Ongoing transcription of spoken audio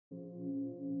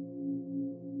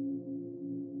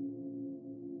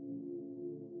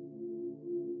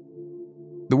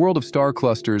The world of star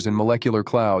clusters and molecular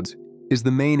clouds is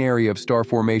the main area of star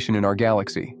formation in our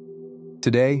galaxy.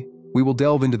 Today, we will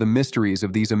delve into the mysteries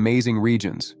of these amazing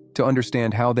regions to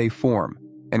understand how they form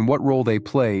and what role they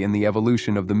play in the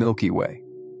evolution of the Milky Way.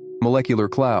 Molecular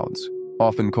clouds,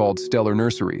 often called stellar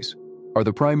nurseries, are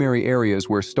the primary areas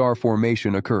where star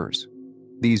formation occurs.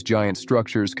 These giant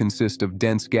structures consist of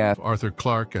dense gas. Arthur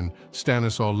Clarke and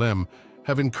Stanislaw Lem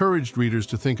have encouraged readers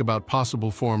to think about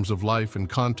possible forms of life and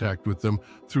contact with them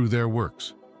through their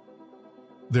works.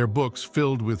 Their books,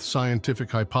 filled with scientific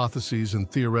hypotheses and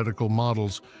theoretical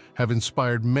models, have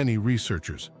inspired many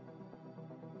researchers.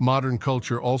 Modern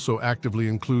culture also actively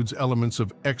includes elements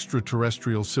of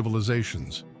extraterrestrial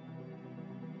civilizations.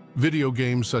 Video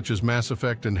games such as Mass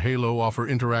Effect and Halo offer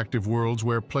interactive worlds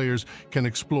where players can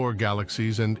explore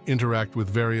galaxies and interact with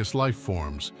various life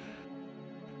forms.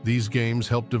 These games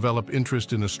help develop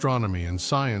interest in astronomy and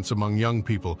science among young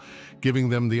people, giving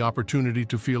them the opportunity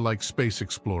to feel like space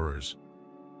explorers.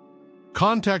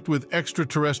 Contact with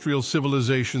extraterrestrial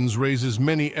civilizations raises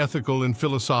many ethical and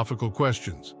philosophical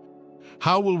questions.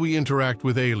 How will we interact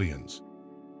with aliens?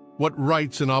 What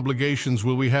rights and obligations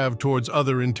will we have towards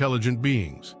other intelligent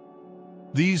beings?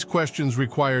 These questions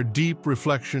require deep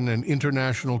reflection and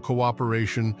international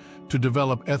cooperation to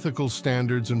develop ethical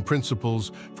standards and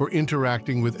principles for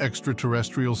interacting with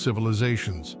extraterrestrial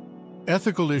civilizations.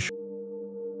 Ethical issues.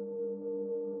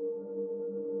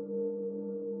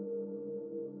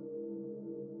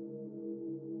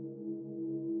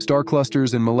 Star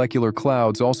clusters and molecular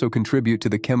clouds also contribute to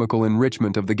the chemical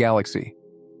enrichment of the galaxy.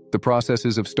 The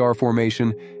processes of star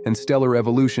formation and stellar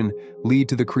evolution lead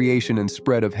to the creation and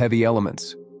spread of heavy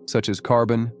elements, such as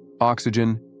carbon,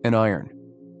 oxygen, and iron.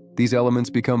 These elements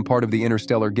become part of the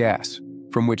interstellar gas,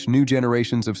 from which new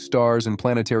generations of stars and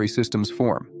planetary systems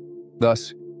form.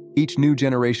 Thus, each new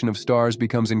generation of stars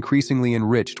becomes increasingly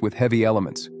enriched with heavy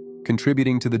elements,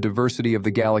 contributing to the diversity of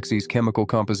the galaxy's chemical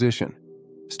composition.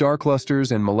 Star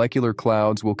clusters and molecular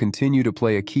clouds will continue to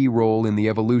play a key role in the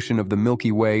evolution of the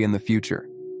Milky Way in the future.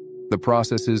 The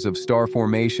processes of star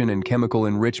formation and chemical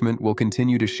enrichment will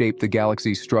continue to shape the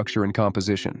galaxy's structure and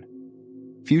composition.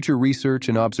 Future research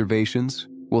and observations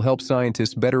will help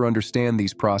scientists better understand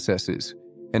these processes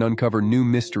and uncover new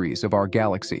mysteries of our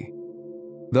galaxy.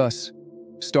 Thus,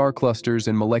 star clusters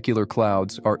and molecular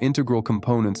clouds are integral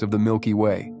components of the Milky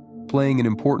Way, playing an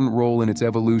important role in its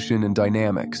evolution and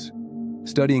dynamics.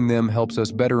 Studying them helps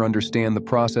us better understand the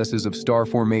processes of star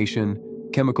formation,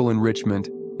 chemical enrichment,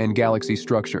 and galaxy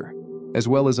structure, as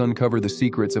well as uncover the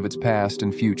secrets of its past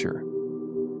and future.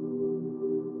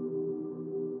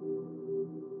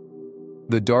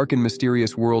 The dark and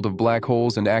mysterious world of black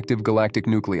holes and active galactic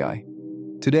nuclei.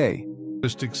 Today,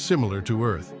 characteristics similar to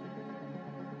Earth.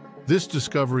 This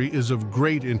discovery is of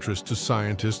great interest to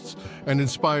scientists and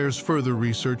inspires further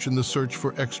research in the search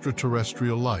for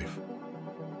extraterrestrial life.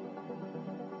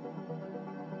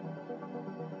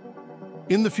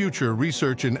 In the future,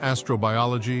 research in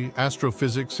astrobiology,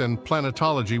 astrophysics, and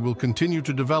planetology will continue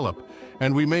to develop,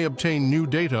 and we may obtain new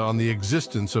data on the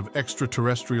existence of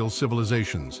extraterrestrial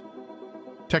civilizations.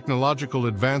 Technological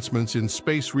advancements in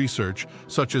space research,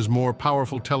 such as more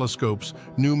powerful telescopes,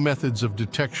 new methods of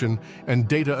detection, and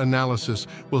data analysis,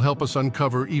 will help us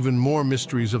uncover even more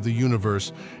mysteries of the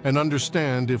universe and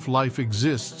understand if life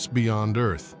exists beyond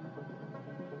Earth.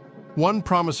 One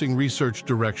promising research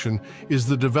direction is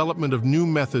the development of new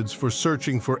methods for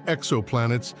searching for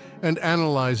exoplanets and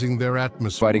analyzing their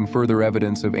atmosphere, providing further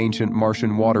evidence of ancient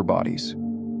Martian water bodies.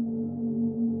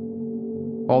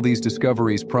 All these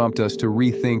discoveries prompt us to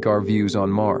rethink our views on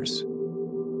Mars.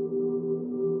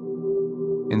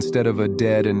 Instead of a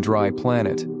dead and dry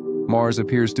planet, Mars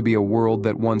appears to be a world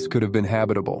that once could have been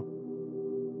habitable.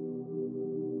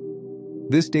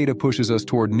 This data pushes us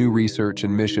toward new research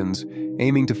and missions,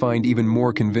 aiming to find even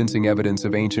more convincing evidence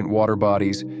of ancient water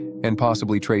bodies and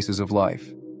possibly traces of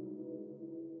life.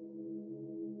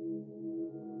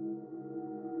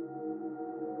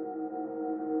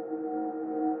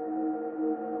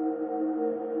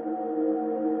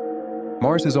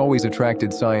 Mars has always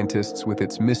attracted scientists with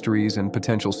its mysteries and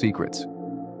potential secrets.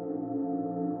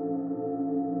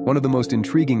 One of the most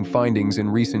intriguing findings in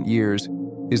recent years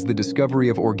is the discovery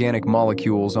of organic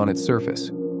molecules on its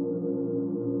surface.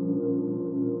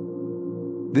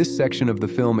 This section of the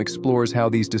film explores how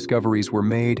these discoveries were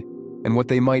made and what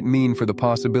they might mean for the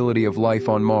possibility of life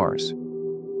on Mars.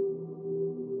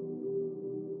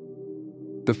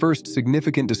 The first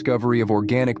significant discovery of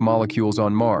organic molecules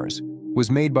on Mars was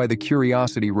made by the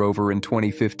Curiosity rover in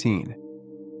 2015.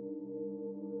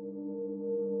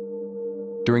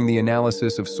 During the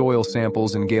analysis of soil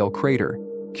samples in Gale Crater,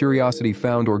 Curiosity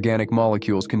found organic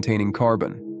molecules containing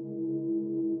carbon.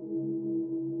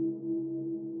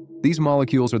 These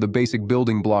molecules are the basic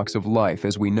building blocks of life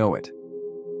as we know it.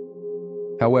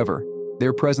 However,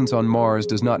 their presence on Mars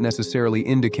does not necessarily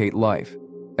indicate life,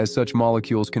 as such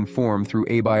molecules can form through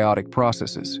abiotic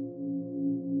processes.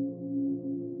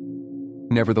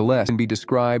 Nevertheless, it can be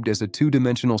described as a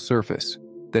two-dimensional surface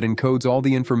that encodes all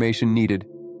the information needed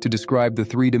to describe the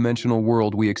three-dimensional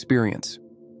world we experience.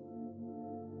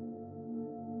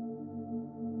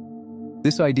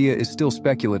 This idea is still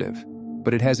speculative,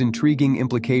 but it has intriguing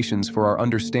implications for our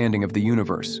understanding of the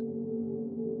universe.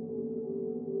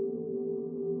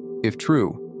 If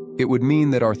true, it would mean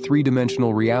that our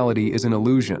three-dimensional reality is an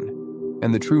illusion,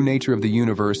 and the true nature of the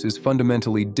universe is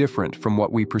fundamentally different from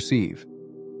what we perceive.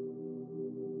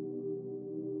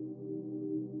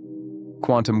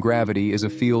 Quantum gravity is a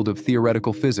field of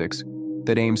theoretical physics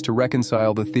that aims to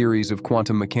reconcile the theories of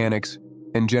quantum mechanics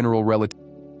and general relativity.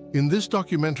 In this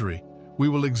documentary, we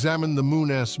will examine the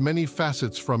moon's many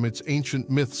facets, from its ancient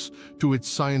myths to its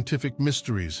scientific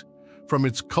mysteries, from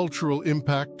its cultural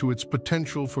impact to its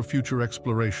potential for future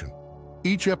exploration.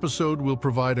 Each episode will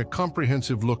provide a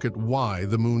comprehensive look at why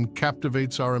the moon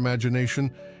captivates our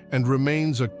imagination and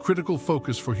remains a critical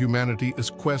focus for humanity's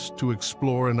quest to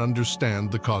explore and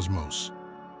understand the cosmos.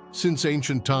 Since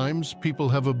ancient times, people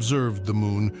have observed the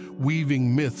moon,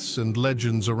 weaving myths and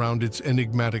legends around its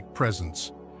enigmatic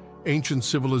presence. Ancient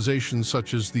civilizations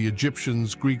such as the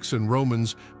Egyptians, Greeks, and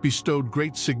Romans bestowed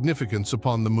great significance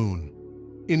upon the moon.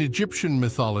 In Egyptian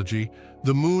mythology,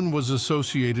 the moon was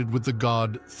associated with the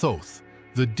god Thoth,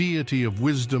 the deity of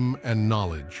wisdom and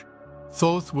knowledge.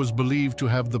 Thoth was believed to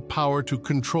have the power to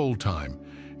control time,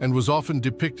 and was often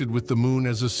depicted with the moon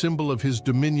as a symbol of his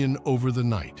dominion over the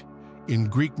night. In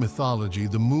Greek mythology,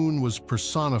 the moon was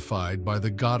personified by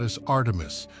the goddess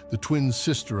Artemis, the twin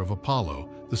sister of Apollo,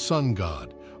 the sun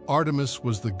god. Artemis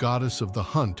was the goddess of the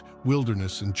hunt,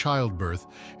 wilderness, and childbirth,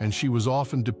 and she was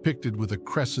often depicted with a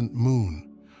crescent moon.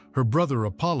 Her brother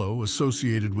Apollo,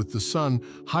 associated with the sun,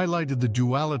 highlighted the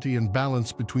duality and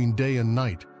balance between day and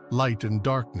night, light and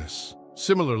darkness.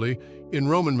 Similarly, in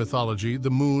Roman mythology,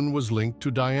 the moon was linked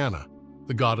to Diana,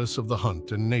 the goddess of the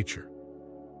hunt and nature.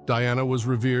 Diana was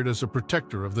revered as a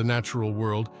protector of the natural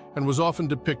world and was often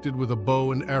depicted with a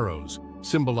bow and arrows,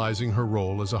 symbolizing her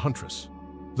role as a huntress.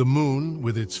 The moon,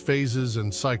 with its phases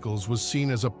and cycles, was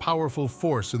seen as a powerful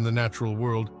force in the natural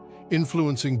world,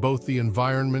 influencing both the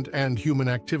environment and human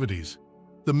activities.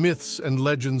 The myths and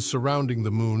legends surrounding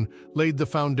the moon laid the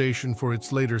foundation for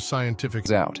its later scientific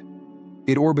out.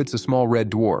 It orbits a small red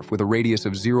dwarf with a radius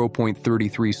of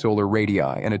 0.33 solar radii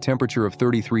and a temperature of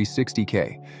 3360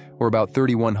 K, or about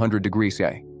 3100 degrees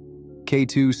K.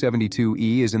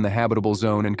 K272e is in the habitable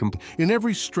zone and In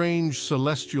every strange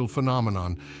celestial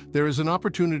phenomenon, there is an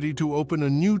opportunity to open a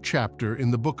new chapter in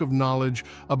the book of knowledge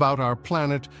about our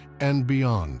planet and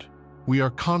beyond. We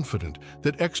are confident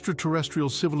that extraterrestrial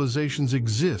civilizations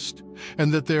exist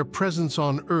and that their presence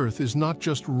on Earth is not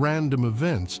just random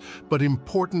events, but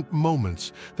important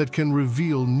moments that can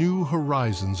reveal new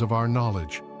horizons of our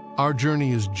knowledge. Our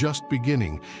journey is just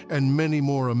beginning, and many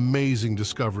more amazing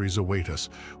discoveries await us,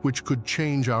 which could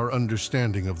change our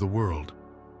understanding of the world.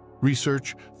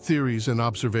 Research, theories, and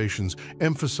observations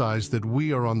emphasize that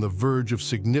we are on the verge of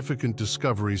significant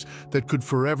discoveries that could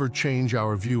forever change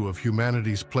our view of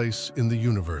humanity's place in the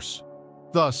universe.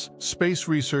 Thus, space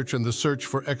research and the search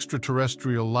for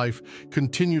extraterrestrial life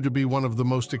continue to be one of the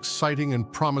most exciting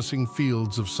and promising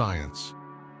fields of science.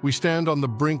 We stand on the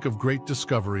brink of great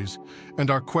discoveries,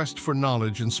 and our quest for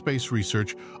knowledge in space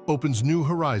research opens new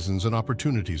horizons and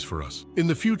opportunities for us. In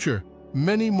the future,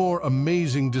 many more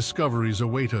amazing discoveries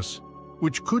await us,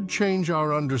 which could change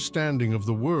our understanding of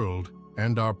the world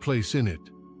and our place in it.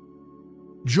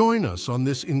 Join us on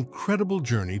this incredible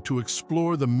journey to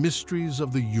explore the mysteries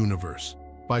of the universe.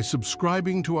 By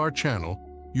subscribing to our channel,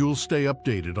 you'll stay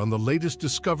updated on the latest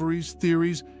discoveries,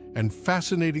 theories, and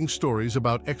fascinating stories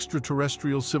about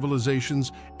extraterrestrial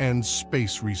civilizations and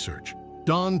space research.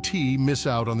 Don't miss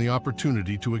out on the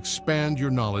opportunity to expand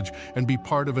your knowledge and be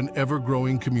part of an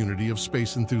ever-growing community of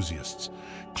space enthusiasts.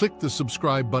 Click the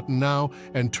subscribe button now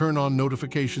and turn on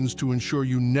notifications to ensure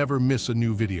you never miss a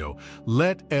new video.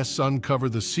 Let us uncover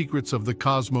the secrets of the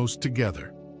cosmos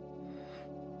together.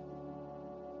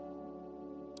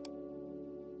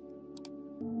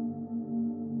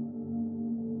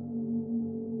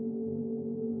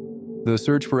 The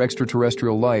search for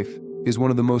extraterrestrial life is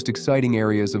one of the most exciting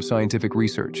areas of scientific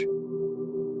research.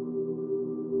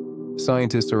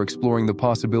 Scientists are exploring the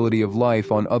possibility of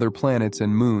life on other planets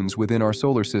and moons within our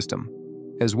solar system,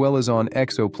 as well as on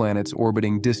exoplanets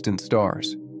orbiting distant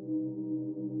stars.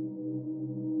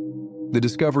 The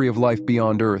discovery of life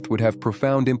beyond Earth would have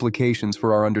profound implications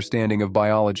for our understanding of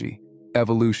biology,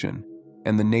 evolution,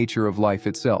 and the nature of life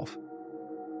itself.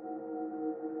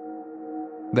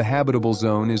 The habitable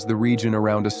zone is the region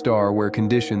around a star where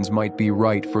conditions might be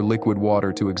right for liquid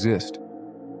water to exist.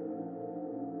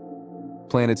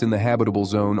 Planets in the habitable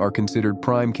zone are considered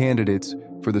prime candidates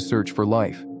for the search for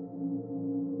life.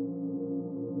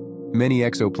 Many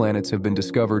exoplanets have been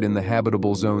discovered in the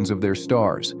habitable zones of their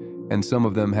stars, and some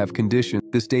of them have conditions.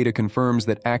 This data confirms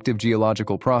that active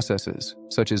geological processes,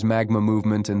 such as magma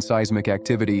movement and seismic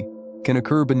activity, can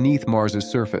occur beneath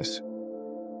Mars's surface.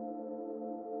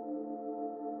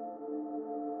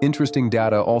 Interesting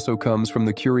data also comes from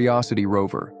the Curiosity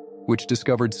rover, which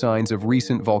discovered signs of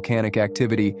recent volcanic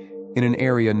activity in an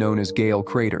area known as Gale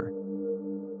Crater.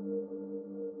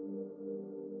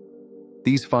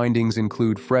 These findings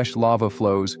include fresh lava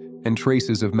flows and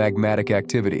traces of magmatic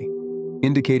activity,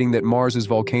 indicating that Mars's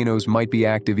volcanoes might be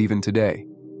active even today.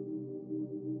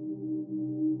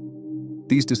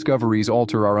 These discoveries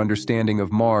alter our understanding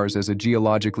of Mars as a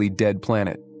geologically dead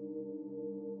planet.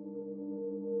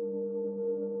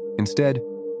 Instead,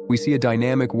 we see a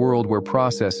dynamic world where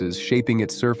processes shaping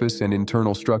its surface and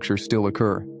internal structure still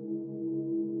occur.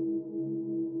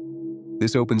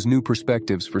 This opens new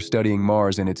perspectives for studying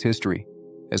Mars and its history,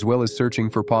 as well as searching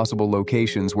for possible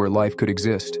locations where life could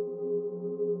exist.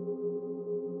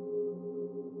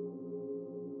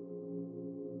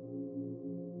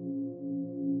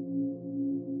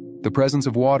 The presence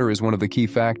of water is one of the key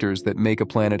factors that make a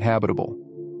planet habitable.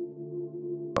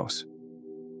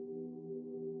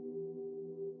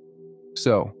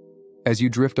 So, as you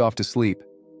drift off to sleep,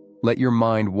 let your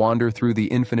mind wander through the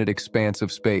infinite expanse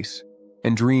of space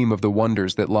and dream of the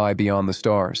wonders that lie beyond the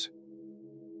stars.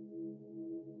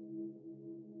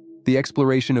 The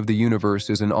exploration of the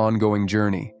universe is an ongoing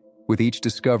journey, with each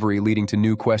discovery leading to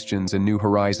new questions and new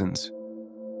horizons.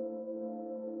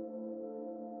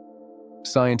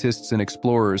 Scientists and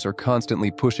explorers are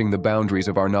constantly pushing the boundaries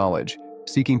of our knowledge,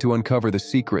 seeking to uncover the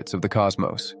secrets of the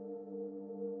cosmos.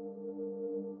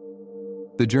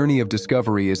 The journey of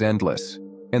discovery is endless,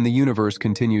 and the universe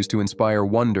continues to inspire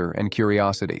wonder and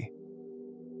curiosity.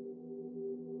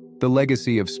 The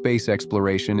legacy of space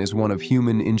exploration is one of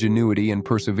human ingenuity and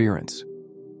perseverance.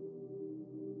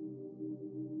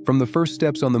 From the first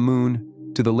steps on the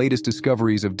Moon to the latest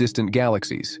discoveries of distant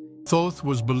galaxies, Thoth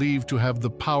was believed to have the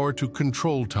power to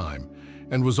control time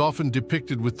and was often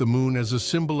depicted with the moon as a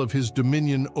symbol of his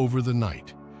dominion over the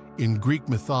night. In Greek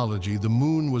mythology, the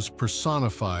moon was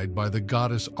personified by the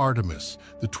goddess Artemis,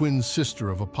 the twin sister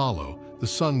of Apollo, the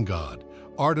sun god.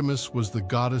 Artemis was the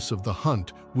goddess of the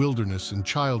hunt, wilderness, and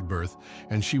childbirth,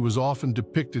 and she was often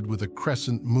depicted with a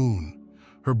crescent moon.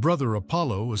 Her brother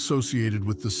Apollo, associated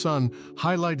with the sun,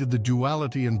 highlighted the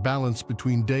duality and balance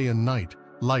between day and night,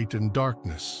 light and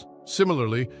darkness.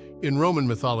 Similarly, in Roman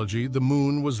mythology, the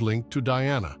moon was linked to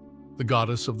Diana, the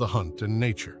goddess of the hunt and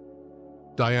nature.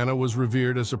 Diana was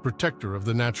revered as a protector of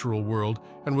the natural world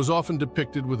and was often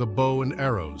depicted with a bow and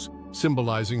arrows,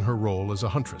 symbolizing her role as a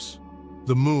huntress.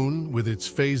 The moon, with its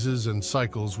phases and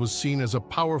cycles, was seen as a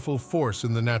powerful force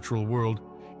in the natural world,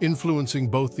 influencing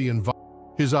both the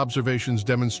environment. His observations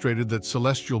demonstrated that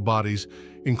celestial bodies,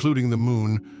 including the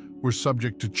moon, were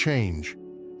subject to change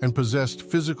and possessed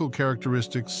physical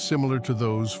characteristics similar to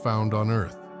those found on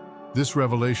Earth. This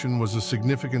revelation was a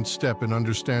significant step in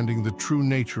understanding the true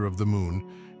nature of the moon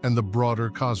and the broader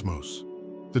cosmos.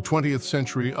 The 20th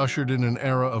century ushered in an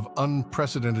era of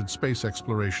unprecedented space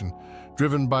exploration,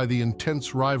 driven by the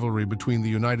intense rivalry between the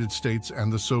United States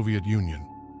and the Soviet Union.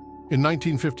 In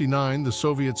 1959, the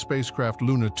Soviet spacecraft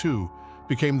Luna 2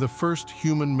 became the first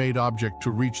human-made object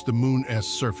to reach the moon's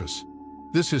surface.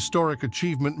 This historic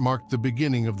achievement marked the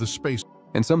beginning of the space.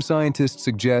 And some scientists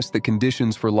suggest that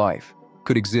conditions for life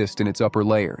could exist in its upper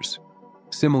layers.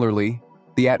 Similarly,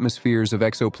 the atmospheres of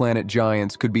exoplanet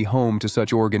giants could be home to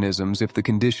such organisms if the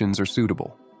conditions are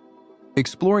suitable.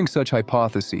 Exploring such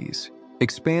hypotheses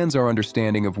expands our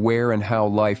understanding of where and how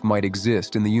life might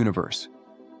exist in the universe.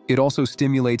 It also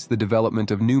stimulates the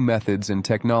development of new methods and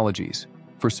technologies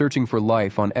for searching for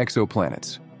life on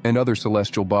exoplanets and other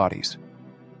celestial bodies.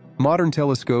 Modern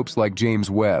telescopes like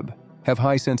James Webb have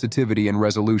high sensitivity and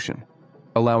resolution,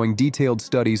 allowing detailed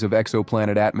studies of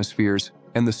exoplanet atmospheres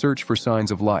and the search for signs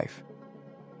of life.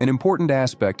 An important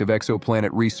aspect of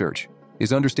exoplanet research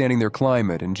is understanding their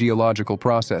climate and geological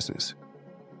processes.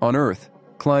 On Earth,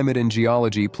 climate and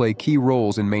geology play key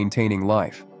roles in maintaining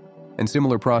life, and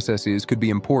similar processes could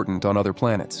be important on other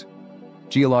planets.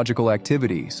 Geological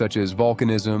activity, such as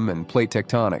volcanism and plate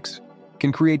tectonics,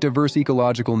 can create diverse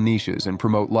ecological niches and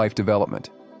promote life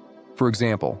development. For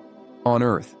example, on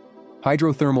Earth,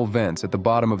 Hydrothermal vents at the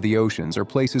bottom of the oceans are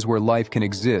places where life can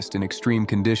exist in extreme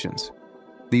conditions.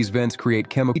 These vents create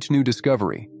chemical. Each new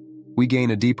discovery, we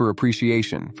gain a deeper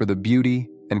appreciation for the beauty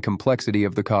and complexity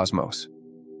of the cosmos.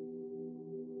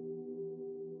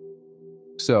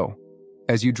 So,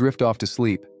 as you drift off to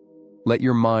sleep, let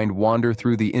your mind wander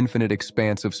through the infinite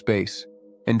expanse of space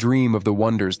and dream of the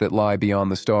wonders that lie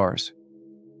beyond the stars.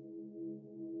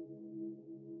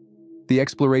 The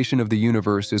exploration of the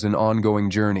universe is an ongoing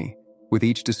journey, with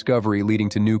each discovery leading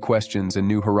to new questions and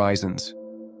new horizons.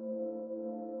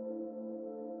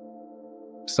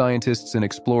 Scientists and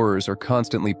explorers are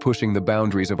constantly pushing the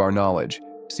boundaries of our knowledge,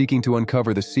 seeking to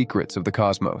uncover the secrets of the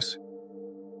cosmos.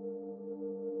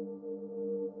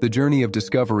 The journey of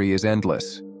discovery is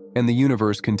endless, and the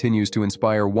universe continues to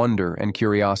inspire wonder and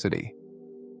curiosity.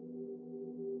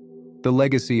 The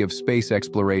legacy of space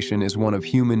exploration is one of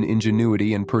human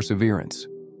ingenuity and perseverance.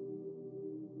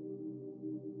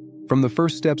 From the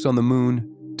first steps on the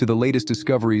moon to the latest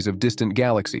discoveries of distant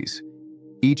galaxies,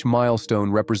 each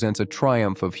milestone represents a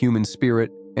triumph of human spirit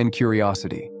and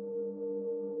curiosity.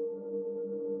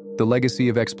 The legacy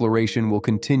of exploration will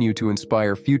continue to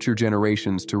inspire future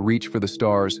generations to reach for the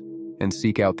stars and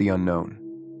seek out the unknown.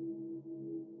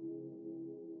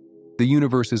 The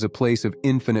universe is a place of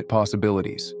infinite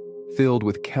possibilities, filled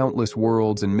with countless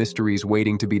worlds and mysteries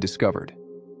waiting to be discovered.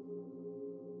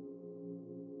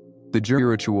 The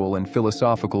spiritual and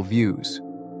philosophical views.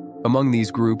 Among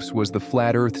these groups was the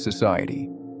Flat Earth Society,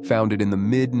 founded in the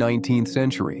mid-19th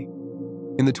century.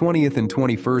 In the 20th and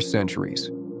 21st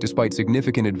centuries, despite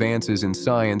significant advances in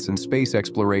science and space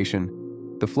exploration,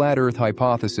 the Flat Earth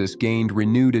hypothesis gained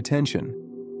renewed attention.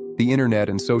 The internet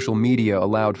and social media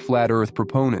allowed Flat Earth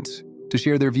proponents to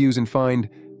share their views and find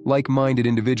like-minded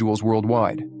individuals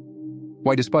worldwide.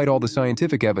 Why, despite all the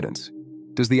scientific evidence,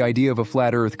 does the idea of a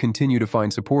flat Earth continue to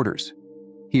find supporters?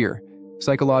 Here,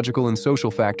 psychological and social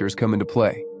factors come into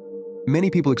play. Many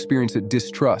people experience a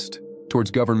distrust towards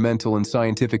governmental and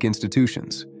scientific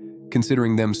institutions,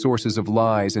 considering them sources of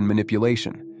lies and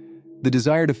manipulation. The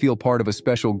desire to feel part of a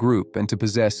special group and to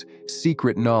possess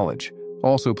secret knowledge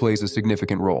also plays a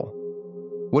significant role.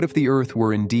 What if the Earth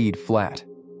were indeed flat?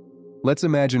 Let's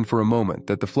imagine for a moment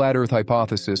that the flat Earth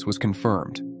hypothesis was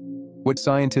confirmed. What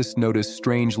scientists noticed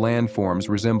strange landforms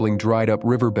resembling dried-up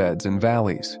riverbeds and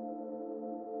valleys.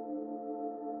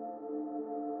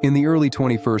 In the early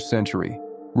 21st century,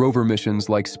 rover missions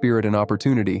like Spirit and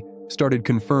Opportunity started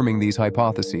confirming these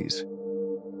hypotheses.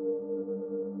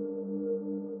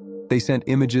 They sent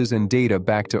images and data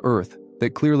back to Earth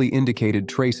that clearly indicated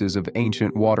traces of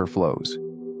ancient water flows.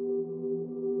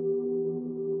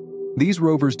 These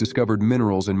rovers discovered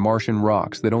minerals in Martian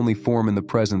rocks that only form in the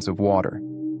presence of water.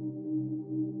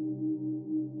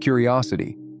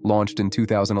 Curiosity, launched in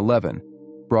 2011,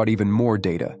 brought even more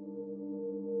data.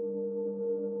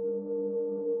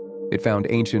 It found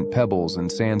ancient pebbles and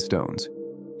sandstones,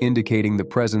 indicating the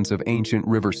presence of ancient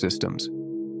river systems.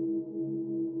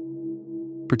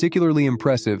 Particularly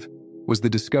impressive was the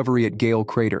discovery at Gale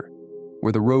Crater,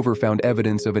 where the rover found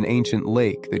evidence of an ancient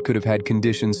lake that could have had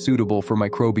conditions suitable for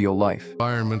microbial life. The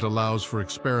environment allows for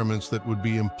experiments that would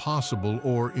be impossible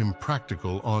or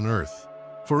impractical on Earth.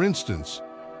 For instance,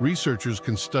 researchers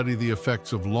can study the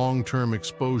effects of long-term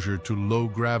exposure to low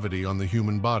gravity on the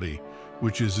human body,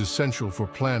 which is essential for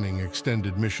planning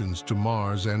extended missions to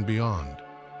Mars and beyond.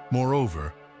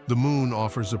 Moreover, the Moon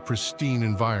offers a pristine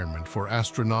environment for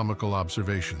astronomical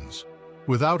observations.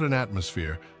 Without an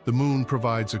atmosphere, the Moon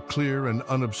provides a clear and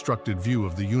unobstructed view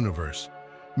of the universe,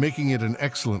 making it an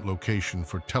excellent location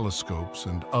for telescopes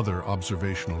and other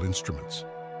observational instruments.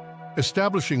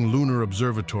 Establishing lunar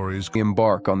observatories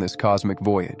Embark on this cosmic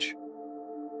voyage.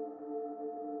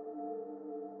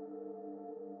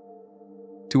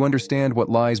 To understand what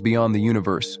lies beyond the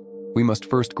universe, we must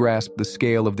first grasp the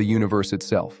scale of the universe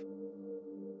itself.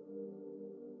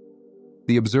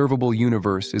 The observable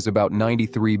universe is about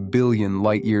 93 billion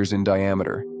light-years in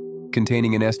diameter,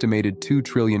 containing an estimated 2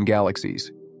 trillion galaxies,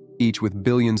 each with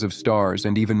billions of stars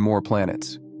and even more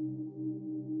planets.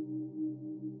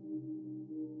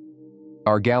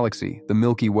 Our galaxy, the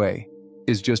Milky Way,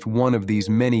 is just one of these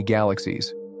many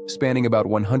galaxies, spanning about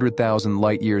 100,000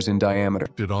 light-years in diameter.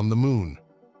 On the Moon.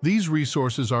 These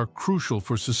resources are crucial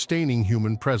for sustaining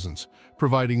human presence,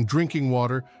 providing drinking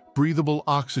water, breathable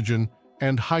oxygen,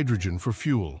 and hydrogen for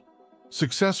fuel.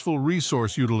 Successful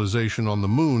resource utilization on the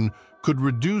Moon could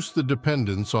reduce the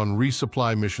dependence on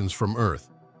resupply missions from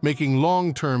Earth, making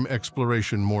long-term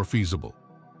exploration more feasible.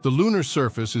 The lunar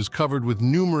surface is covered with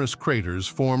numerous craters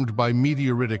formed by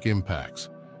meteoritic impacts.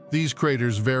 These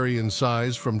craters vary in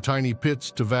size from tiny pits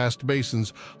to vast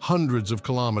basins hundreds of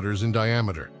kilometers in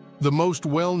diameter. The most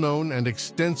well-known and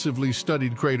extensively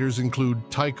studied craters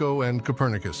include Tycho and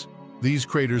Copernicus. These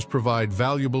craters provide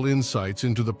valuable insights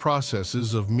into the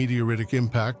processes of meteoritic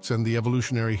impacts and the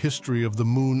evolutionary history of the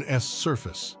Moon's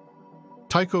surface.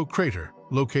 Tycho crater,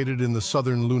 located in the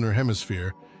southern lunar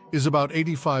hemisphere, is about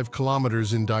 85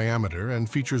 kilometers in diameter and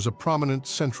features a prominent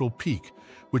central peak,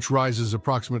 which rises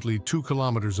approximately 2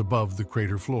 kilometers above the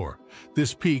crater floor.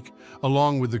 This peak,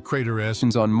 along with the crater S,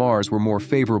 On Mars were more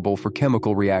favorable for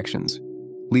chemical reactions,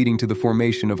 leading to the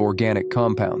formation of organic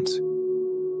compounds.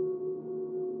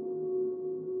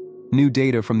 New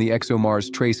data from the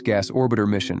ExoMars Trace Gas Orbiter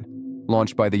mission,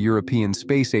 launched by the European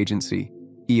Space Agency,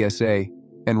 ESA,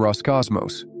 and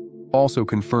Roscosmos, also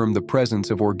confirmed the presence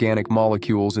of organic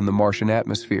molecules in the Martian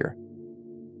atmosphere.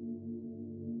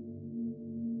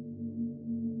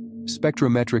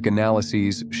 Spectrometric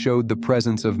analyses showed the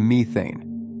presence of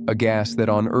methane, a gas that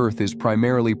on Earth is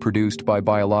primarily produced by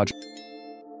biological.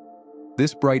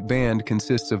 This bright band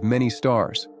consists of many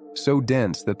stars, so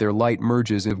dense that their light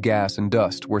merges in gas and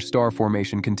dust where star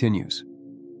formation continues.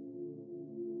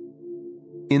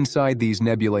 Inside these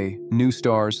nebulae, new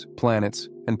stars, planets,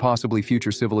 and possibly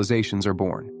future civilizations are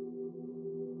born.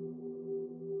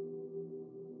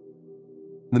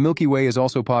 The Milky Way is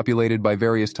also populated by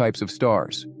various types of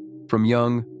stars, from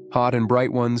young, hot and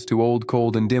bright ones to old,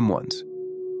 cold and dim ones.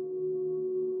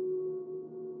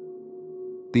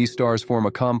 These stars form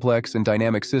a complex and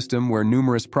dynamic system where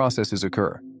numerous processes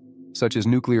occur, such as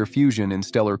nuclear fusion in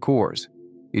stellar cores,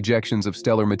 ejections of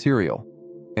stellar material,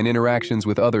 and interactions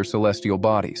with other celestial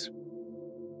bodies.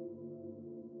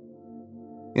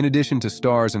 In addition to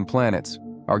stars and planets,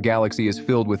 our galaxy is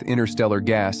filled with interstellar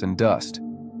gas and dust.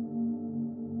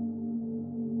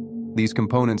 These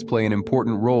components play an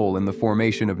important role in the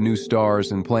formation of new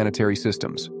stars and planetary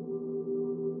systems.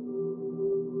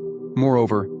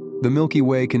 Moreover, the Milky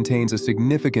Way contains a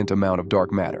significant amount of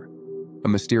dark matter, a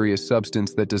mysterious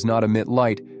substance that does not emit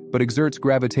light but exerts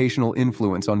gravitational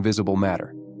influence on visible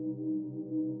matter.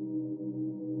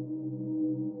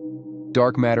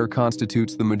 Dark matter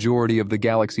constitutes the majority of the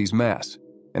galaxy's mass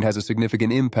and has a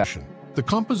significant impact. The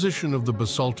composition of the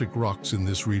basaltic rocks in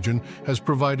this region has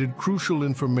provided crucial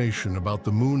information about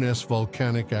the Moon's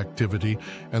volcanic activity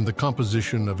and the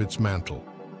composition of its mantle.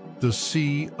 The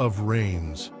Sea of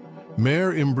Rains.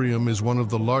 Mare Imbrium is one of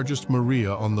the largest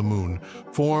maria on the Moon,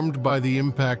 formed by the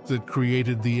impact that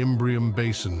created the Imbrium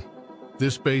Basin.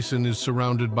 This basin is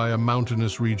surrounded by a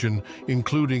mountainous region,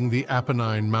 including the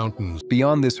Apennine Mountains.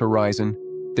 Beyond this horizon,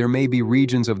 there may be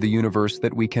regions of the universe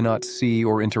that we cannot see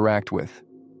or interact with.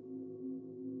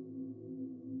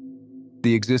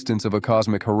 The existence of a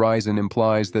cosmic horizon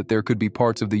implies that there could be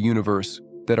parts of the universe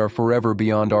that are forever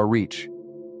beyond our reach,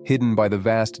 hidden by the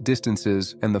vast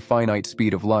distances and the finite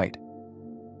speed of light.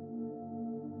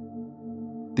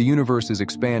 The universe is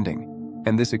expanding,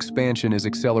 and this expansion is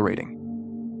accelerating.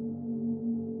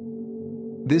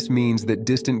 This means that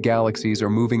distant galaxies are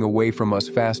moving away from us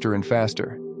faster and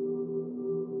faster.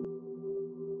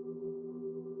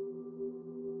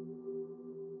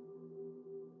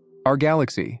 Our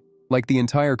galaxy, like the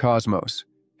entire cosmos,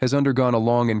 has undergone a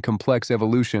long and complex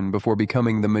evolution before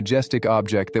becoming the majestic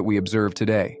object that we observe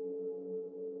today.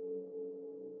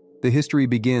 The history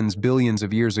begins billions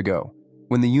of years ago,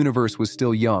 when the universe was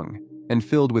still young and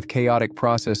filled with chaotic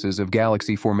processes of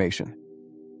galaxy formation.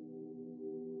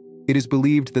 It is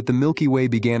believed that the Milky Way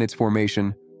began its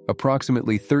formation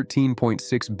approximately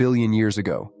 13.6 billion years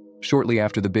ago, shortly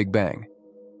after the Big Bang.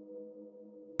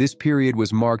 This period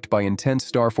was marked by intense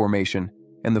star formation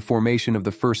and the formation of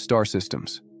the first star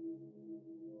systems.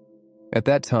 At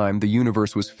that time, the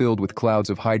universe was filled with clouds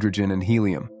of hydrogen and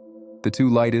helium, the two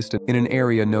lightest in an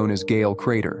area known as Gale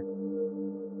Crater.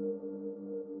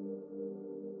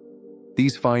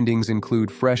 These findings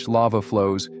include fresh lava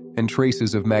flows and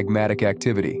traces of magmatic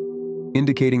activity,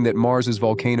 indicating that Mars's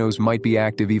volcanoes might be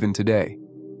active even today.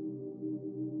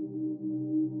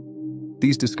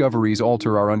 These discoveries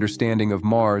alter our understanding of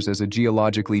Mars as a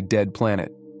geologically dead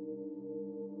planet.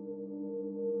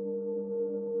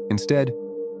 Instead,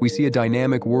 we see a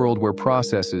dynamic world where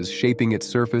processes shaping its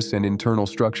surface and internal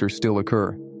structure still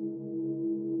occur.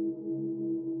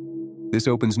 This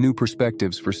opens new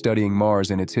perspectives for studying Mars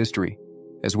and its history,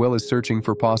 as well as searching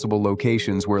for possible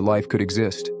locations where life could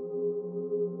exist.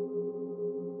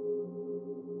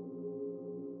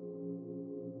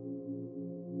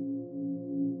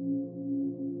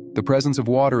 The presence of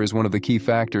water is one of the key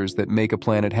factors that make a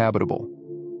planet habitable.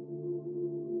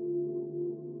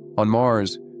 On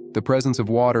Mars, the presence of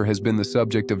water has been the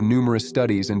subject of numerous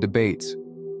studies and debates.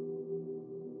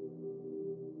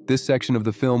 This section of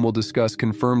the film will discuss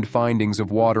confirmed findings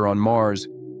of water on Mars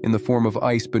in the form of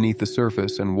ice beneath the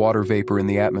surface and water vapor in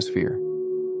the atmosphere.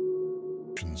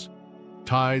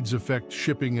 Tides affect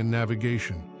shipping and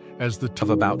navigation, as the Of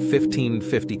about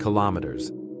 1550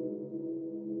 kilometers.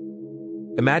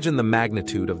 Imagine the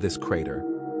magnitude of this crater,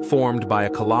 formed by a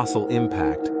colossal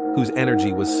impact whose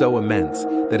energy was so immense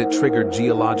that it triggered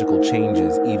geological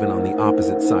changes even on the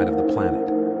opposite side of the planet.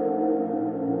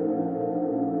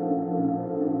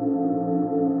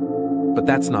 But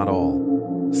that's not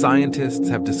all. Scientists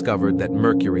have discovered that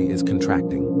Mercury is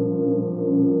contracting.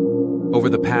 Over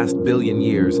the past billion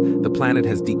years, the planet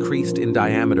has decreased in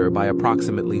diameter by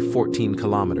approximately 14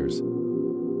 kilometers.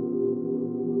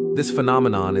 This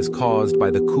phenomenon is caused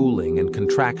by the cooling and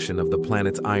contraction of the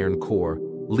planet's iron core,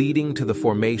 leading to the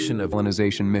formation of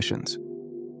colonization missions.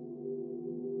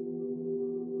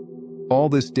 All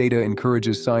this data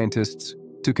encourages scientists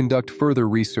to conduct further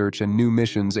research and new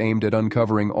missions aimed at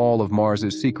uncovering all of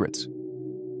Mars's secrets.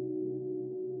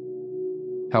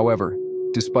 However,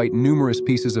 despite numerous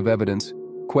pieces of evidence,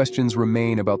 questions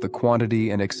remain about the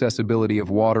quantity and accessibility of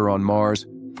water on Mars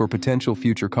for potential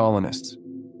future colonists.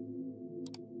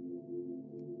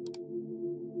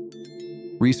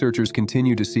 Researchers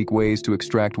continue to seek ways to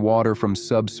extract water from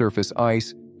subsurface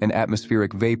ice and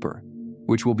atmospheric vapor,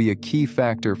 which will be a key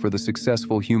factor for the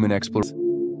successful human exploration.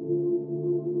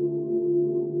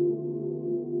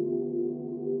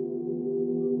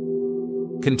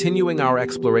 Continuing our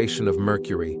exploration of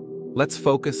Mercury, let's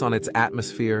focus on its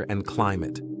atmosphere and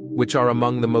climate, which are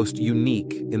among the most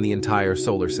unique in the entire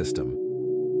solar system.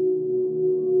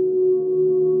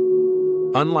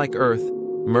 Unlike Earth,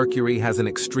 Mercury has an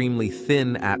extremely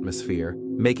thin atmosphere,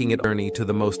 making it a journey to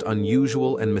the most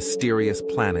unusual and mysterious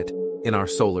planet in our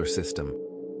solar system.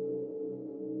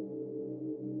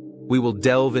 We will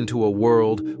delve into a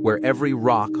world where every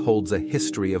rock holds a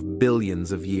history of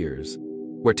billions of years,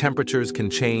 where temperatures can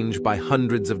change by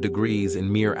hundreds of degrees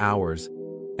in mere hours,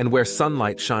 and where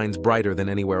sunlight shines brighter than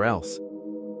anywhere else.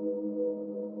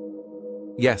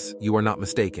 Yes, you are not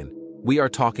mistaken. We are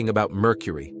talking about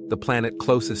Mercury, the planet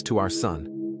closest to our Sun.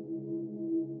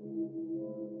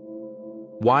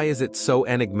 Why is it so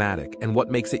enigmatic, and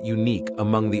what makes it unique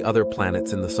among the other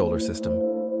planets in the solar system?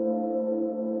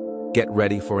 Get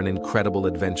ready for an incredible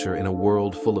adventure in a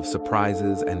world full of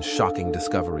surprises and shocking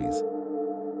discoveries.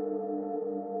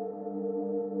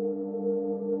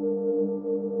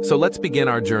 So let's begin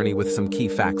our journey with some key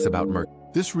facts about Mercury.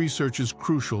 This research is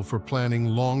crucial for planning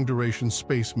long-duration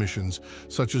space missions,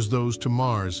 such as those to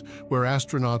Mars, where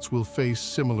astronauts will face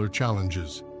similar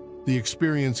challenges. The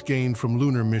experience gained from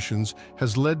lunar missions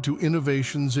has led to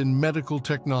innovations in medical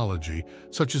technology,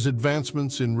 such as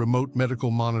advancements in remote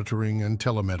medical monitoring and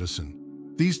telemedicine.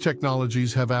 These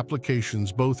technologies have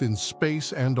applications both in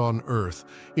space and on Earth,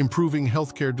 improving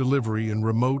healthcare delivery in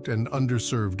remote and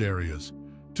underserved areas.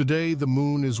 Today, the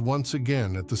Moon is once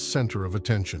again at the center of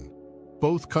attention.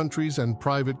 Both countries and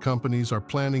private companies are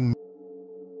planning.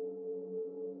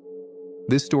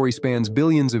 This story spans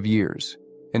billions of years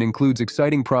and includes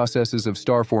exciting processes of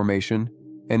star formation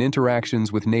and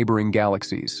interactions with neighboring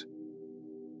galaxies.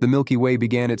 The Milky Way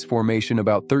began its formation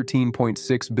about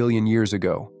 13.6 billion years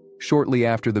ago, shortly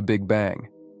after the Big Bang.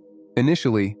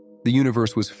 Initially, the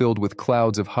universe was filled with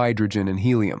clouds of hydrogen and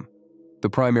helium, the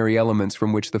primary elements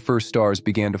from which the first stars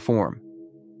began to form.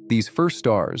 These first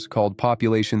stars, called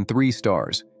population 3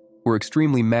 stars, were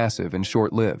extremely massive and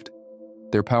short-lived.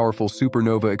 Their powerful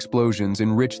supernova explosions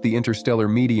enriched the interstellar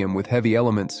medium with heavy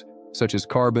elements such as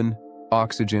carbon,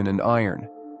 oxygen, and iron,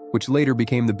 which later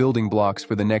became the building blocks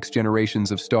for the next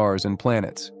generations of stars and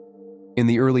planets. In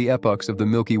the early epochs of the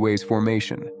Milky Way's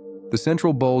formation, the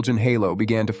central bulge and halo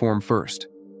began to form first.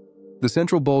 The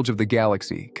central bulge of the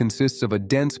galaxy consists of a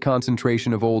dense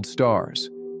concentration of old stars,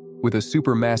 with a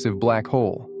supermassive black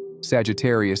hole,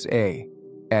 Sagittarius A,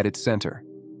 at its center.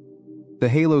 The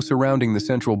halo surrounding the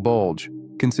central bulge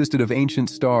consisted of ancient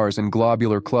stars and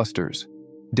globular clusters,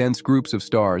 dense groups of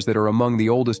stars that are among the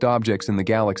oldest objects in the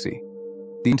galaxy.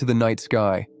 Into the night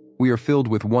sky, we are filled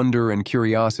with wonder and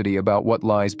curiosity about what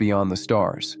lies beyond the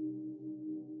stars.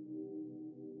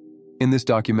 In this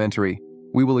documentary,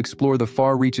 we will explore the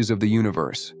far reaches of the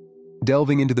universe,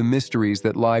 delving into the mysteries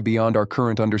that lie beyond our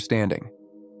current understanding.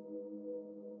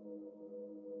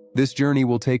 This journey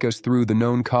will take us through the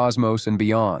known cosmos and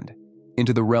beyond,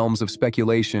 into the realms of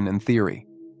speculation and theory.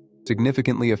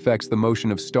 Significantly affects the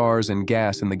motion of stars and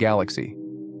gas in the galaxy.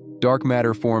 Dark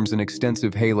matter forms an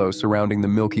extensive halo surrounding the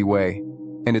Milky Way,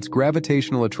 and its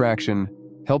gravitational attraction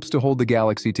helps to hold the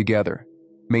galaxy together,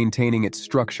 maintaining its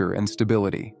structure and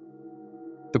stability.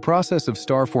 The process of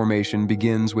star formation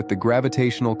begins with the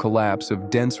gravitational collapse of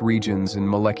dense regions in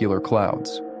molecular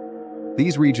clouds.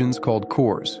 These regions, called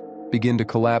cores, begin to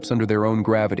collapse under their own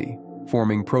gravity,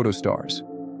 forming protostars.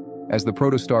 As the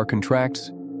protostar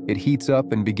contracts, it heats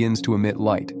up and begins to emit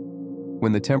light.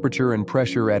 When the temperature and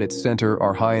pressure at its center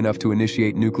are high enough to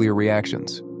initiate nuclear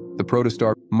reactions, the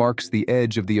protostar marks the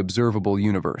edge of the observable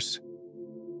universe.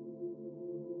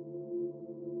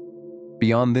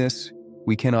 Beyond this,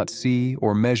 we cannot see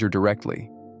or measure directly,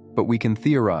 but we can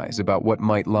theorize about what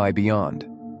might lie beyond.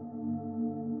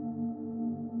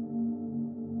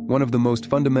 One of the most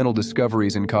fundamental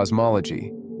discoveries in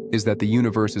cosmology is that the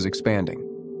universe is expanding.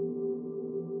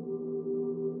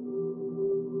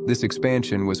 This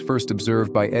expansion was first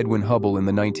observed by Edwin Hubble in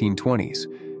the 1920s,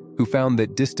 who found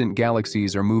that distant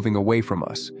galaxies are moving away from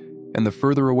us, and the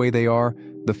further away they are,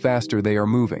 the faster they are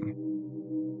moving.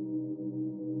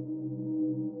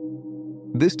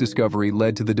 This discovery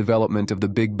led to the development of the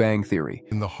Big Bang theory.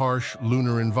 In the harsh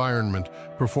lunar environment,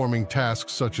 performing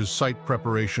tasks such as site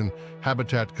preparation,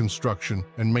 habitat construction,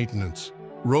 and maintenance.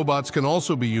 Robots can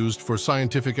also be used for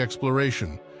scientific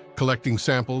exploration, collecting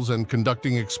samples and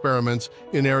conducting experiments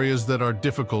in areas that are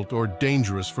difficult or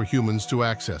dangerous for humans to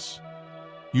access.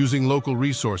 Using local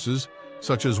resources,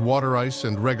 such as water ice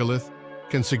and regolith,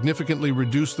 can significantly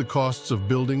reduce the costs of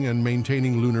building and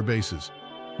maintaining lunar bases.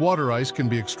 Water ice can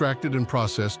be extracted and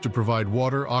processed to provide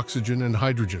water, oxygen, and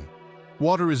hydrogen.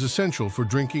 Water is essential for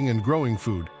drinking and growing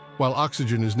food, while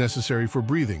oxygen is necessary for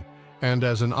breathing and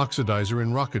as an oxidizer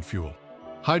in rocket fuel.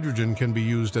 Hydrogen can be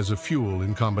used as a fuel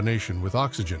in combination with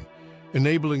oxygen,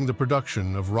 enabling the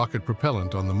production of rocket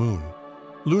propellant on the moon.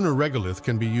 Lunar regolith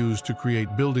can be used to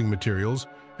create building materials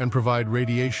and provide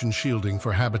radiation shielding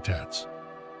for habitats.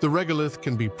 The regolith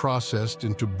can be processed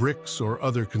into bricks or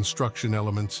other construction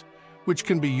elements, which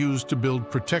can be used to build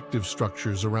protective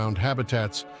structures around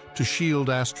habitats to shield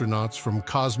astronauts from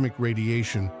cosmic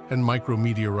radiation and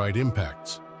micrometeorite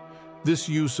impacts. This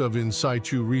use of in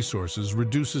situ resources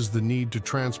reduces the need to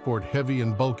transport heavy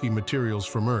and bulky materials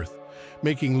from Earth,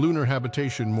 making lunar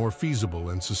habitation more feasible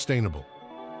and sustainable.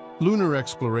 Lunar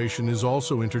exploration is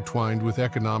also intertwined with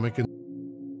economic and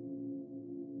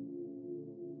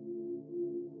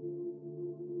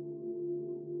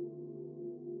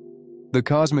The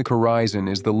cosmic horizon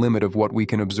is the limit of what we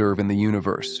can observe in the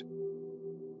universe.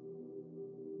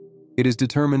 It is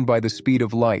determined by the speed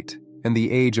of light and the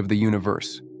age of the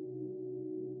universe.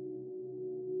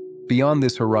 Beyond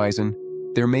this horizon,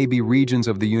 there may be regions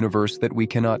of the universe that we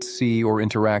cannot see or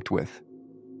interact with.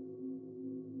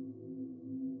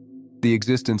 The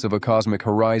existence of a cosmic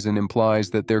horizon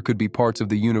implies that there could be parts of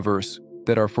the universe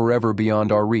that are forever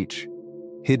beyond our reach,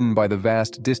 hidden by the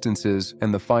vast distances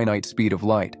and the finite speed of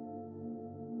light.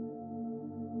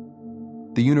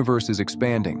 The universe is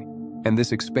expanding, and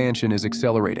this expansion is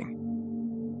accelerating.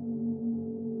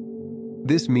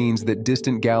 This means that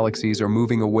distant galaxies are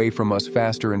moving away from us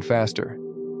faster and faster.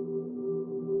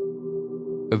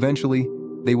 Eventually,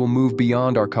 they will move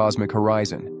beyond our cosmic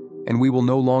horizon, and we will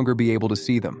no longer be able to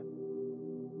see them.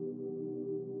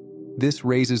 This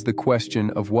raises the question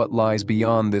of what lies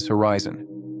beyond this horizon.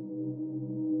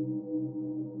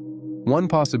 One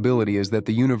possibility is that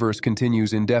the universe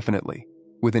continues indefinitely,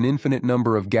 with an infinite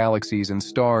number of galaxies and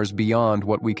stars beyond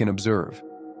what we can observe.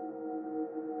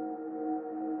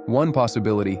 One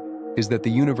possibility is that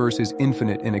the universe is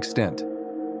infinite in extent.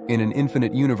 In an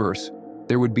infinite universe,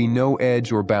 there would be no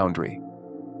edge or boundary.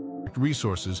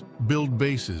 resources, build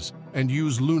bases, and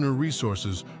use lunar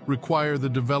resources require the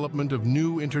development of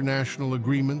new international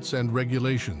agreements and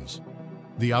regulations.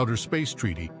 The Outer Space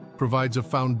Treaty provides a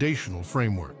foundational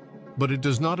framework, but it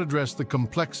does not address the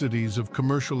complexities of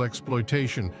commercial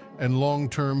exploitation and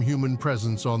long-term human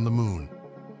presence on the Moon.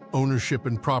 Ownership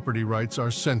and property rights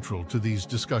are central to these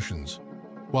discussions.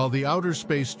 While the Outer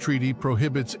Space Treaty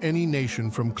prohibits any nation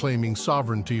from claiming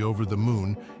sovereignty over the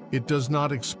Moon, it does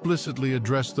not explicitly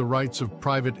address the rights of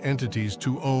private entities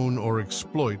to own or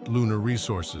exploit lunar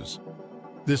resources.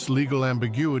 This legal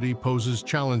ambiguity poses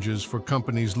challenges for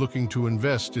companies looking to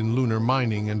invest in lunar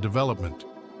mining and development.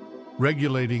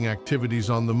 Regulating activities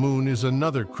on the Moon is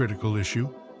another critical issue,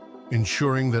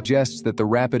 ensuring that Suggests that the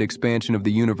rapid expansion of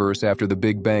the universe after the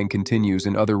Big Bang continues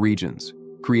in other regions,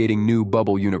 creating new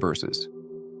bubble universes.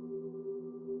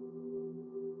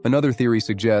 Another theory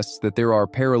suggests that there are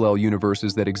parallel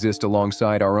universes that exist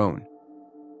alongside our own.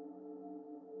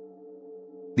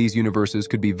 These universes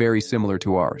could be very similar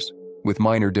to ours, with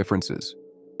minor differences.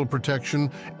 protection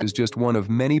Is just one of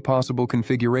many possible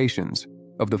configurations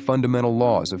of the fundamental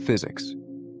laws of physics.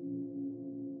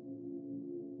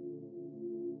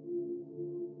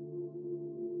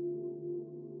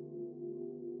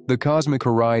 The cosmic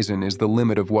horizon is the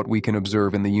limit of what we can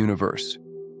observe in the universe.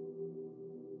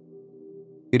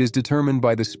 It is determined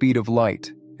by the speed of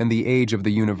light and the age of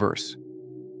the universe.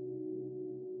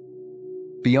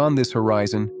 Beyond this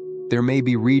horizon, there may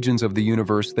be regions of the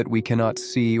universe that we cannot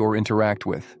see or interact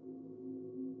with.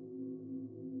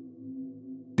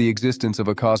 The existence of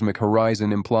a cosmic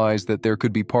horizon implies that there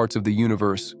could be parts of the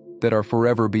universe that are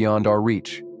forever beyond our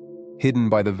reach, hidden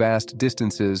by the vast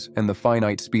distances and the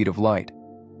finite speed of light.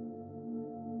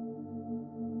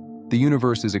 The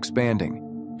universe is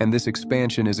expanding, and this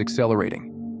expansion is accelerating.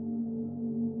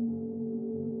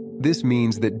 This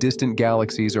means that distant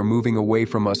galaxies are moving away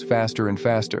from us faster and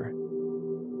faster.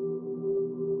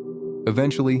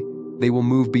 Eventually, they will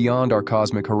move beyond our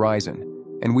cosmic horizon,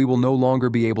 and we will no longer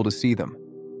be able to see them.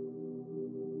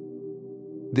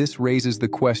 This raises the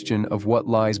question of what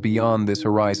lies beyond this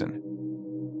horizon.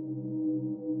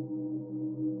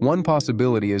 One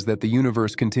possibility is that the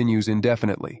universe continues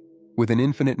indefinitely, with an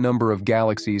infinite number of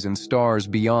galaxies and stars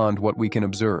beyond what we can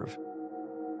observe.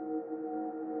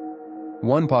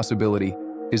 One possibility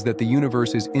is that the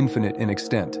universe is infinite in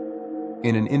extent.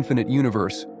 In an infinite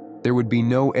universe, there would be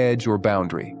no edge or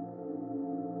boundary.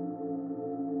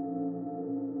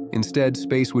 Instead,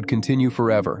 space would continue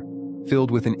forever,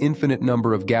 filled with an infinite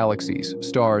number of galaxies,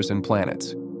 stars, and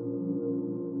planets.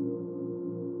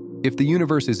 If the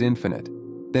universe is infinite,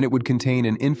 then it would contain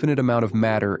an infinite amount of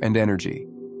matter and energy,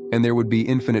 and there would be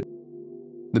infinite.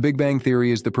 The Big Bang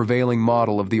Theory is the prevailing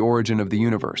model of the origin of the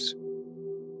universe.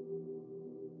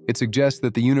 It suggests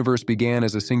that the universe began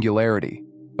as a singularity,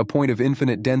 a point of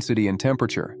infinite density and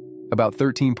temperature, about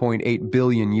 13.8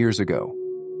 billion years ago.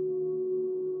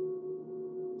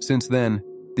 Since then,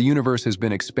 the universe has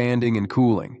been expanding and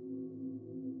cooling.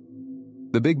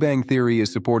 The Big Bang Theory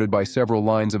is supported by several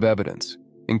lines of evidence,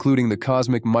 including the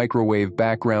cosmic microwave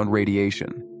background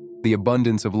radiation, the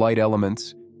abundance of light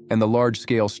elements, and the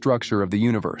large-scale structure of the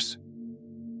universe.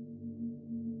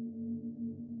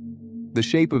 The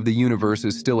shape of the universe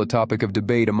is still a topic of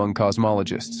debate among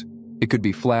cosmologists. It could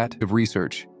be flat. Of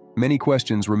research, many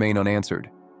questions remain unanswered.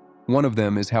 One of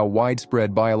them is how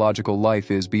widespread biological life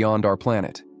is beyond our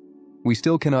planet. We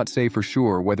still cannot say for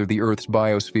sure whether the Earth's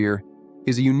biosphere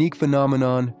is a unique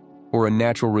phenomenon or a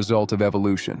natural result of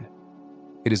evolution.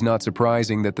 It is not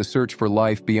surprising that the search for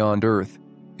life beyond Earth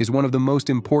is one of the most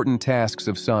important tasks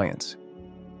of science.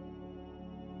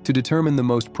 To determine the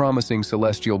most promising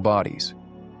celestial bodies,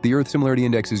 the Earth Similarity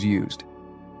Index is used,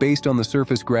 based on the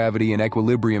surface gravity and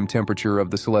equilibrium temperature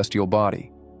of the celestial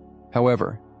body.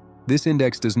 However, this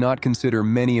index does not consider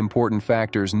many important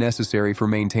factors necessary for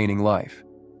maintaining life.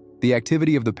 The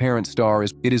activity of the parent star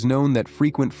it is known that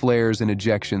frequent flares and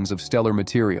ejections of stellar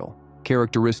material,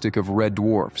 characteristic of red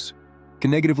dwarfs, can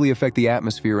negatively affect the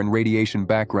atmosphere and radiation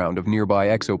background of nearby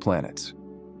exoplanets.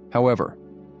 However,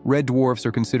 red dwarfs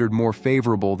are considered more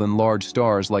favorable than large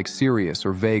stars like Sirius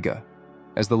or Vega,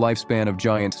 as the lifespan of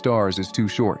giant stars is too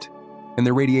short, and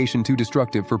their radiation too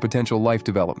destructive for potential life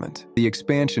development. The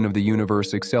expansion of the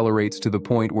universe accelerates to the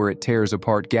point where it tears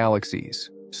apart galaxies.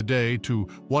 Day to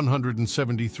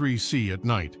 173°C at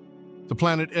night. The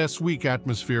planet's weak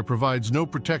atmosphere provides no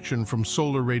protection from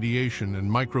solar radiation and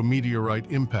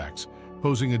micrometeorite impacts,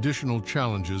 posing additional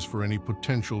challenges for any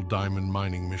potential diamond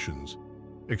mining missions.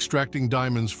 Extracting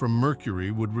diamonds from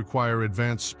Mercury would require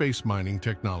advanced space mining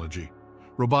technology.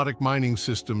 Robotic mining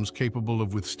systems capable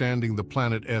of withstanding the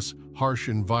planet's harsh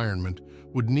environment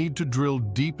would need to drill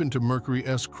deep into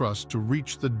Mercury's crust to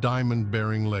reach the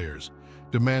diamond-bearing layers,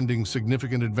 demanding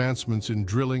significant advancements in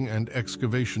drilling and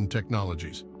excavation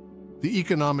technologies. The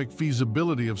economic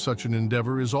feasibility of such an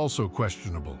endeavor is also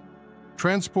questionable.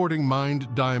 Transporting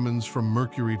mined diamonds from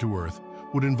Mercury to Earth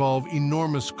would involve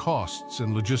enormous costs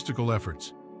and logistical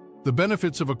efforts. The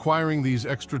benefits of acquiring these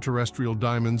extraterrestrial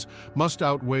diamonds must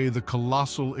outweigh the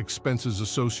colossal expenses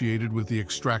associated with the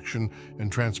extraction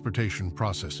and transportation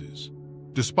processes.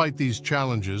 Despite these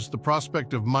challenges, the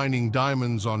prospect of mining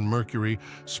diamonds on Mercury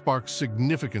sparks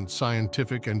significant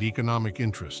scientific and economic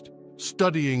interest.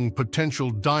 Studying potential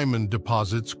diamond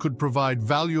deposits could provide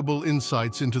valuable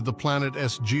insights into the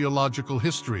planet's geological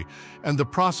history and the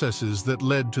processes that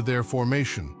led to their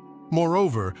formation.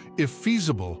 Moreover, if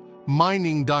feasible,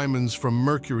 mining diamonds from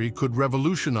Mercury could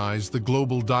revolutionize the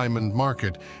global diamond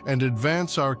market and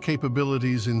advance our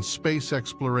capabilities in space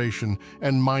exploration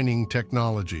and mining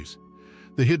technologies.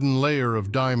 The hidden layer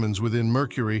of diamonds within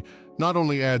Mercury not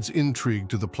only adds intrigue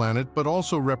to the planet, but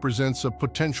also represents a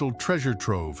potential treasure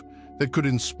trove that could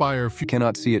inspire. We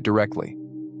cannot see it directly.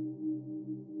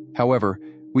 However,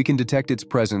 we can detect its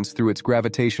presence through its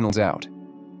gravitational out.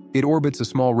 It orbits a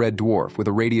small red dwarf with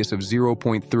a radius of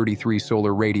 0.33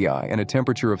 solar radii and a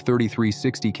temperature of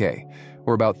 3360 K,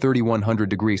 or about 3100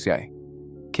 degrees C.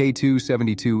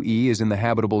 K272e is in the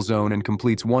habitable zone and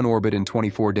completes one orbit in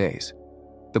 24 days.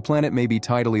 The planet may be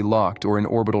tidally locked or in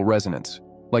orbital resonance,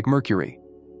 like Mercury.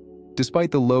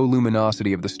 Despite the low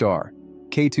luminosity of the star,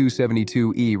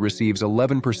 K272e receives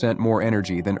 11% more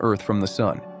energy than Earth from the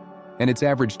Sun, and its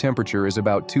average temperature is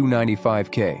about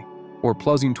 295 K, or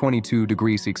plus 22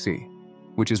 degrees C,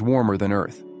 which is warmer than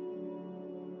Earth.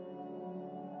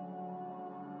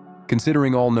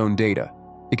 Considering all known data,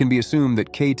 it can be assumed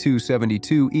that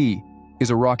K272e is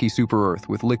a rocky super-Earth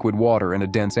with liquid water and a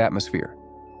dense atmosphere.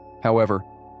 However,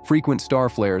 frequent star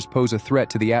flares pose a threat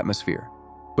to the atmosphere,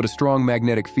 but a strong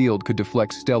magnetic field could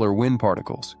deflect stellar wind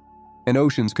particles, and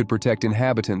oceans could protect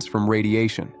inhabitants from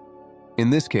radiation. In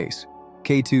this case,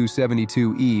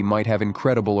 K272e might have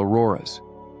incredible auroras.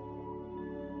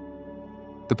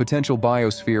 The potential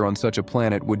biosphere on such a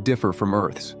planet would differ from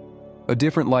Earth's. A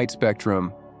different light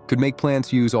spectrum could make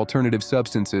plants use alternative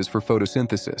substances for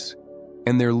photosynthesis,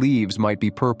 and their leaves might be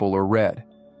purple or red.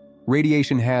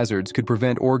 Radiation hazards could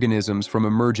prevent organisms from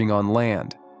emerging on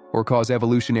land or cause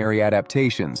evolutionary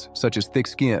adaptations such as thick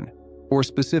skin or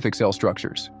specific cell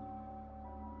structures.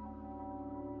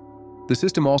 The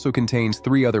system also contains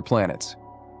 3 other planets,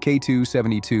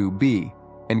 K272b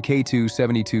and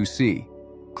K272c,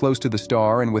 close to the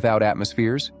star and without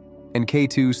atmospheres, and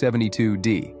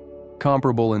K272d,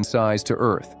 comparable in size to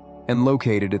Earth and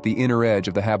located at the inner edge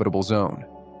of the habitable zone.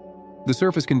 The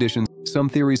surface conditions, some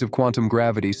theories of quantum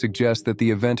gravity suggest that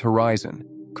the event horizon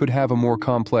could have a more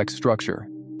complex structure.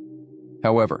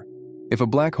 However, if a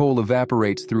black hole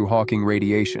evaporates through Hawking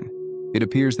radiation, it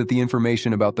appears that the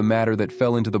information about the matter that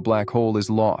fell into the black hole is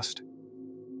lost.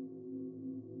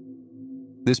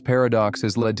 This paradox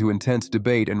has led to intense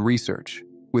debate and research,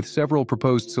 with several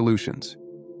proposed solutions,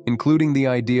 including the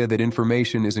idea that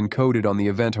information is encoded on the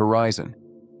event horizon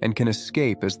and can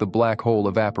escape as the black hole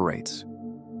evaporates.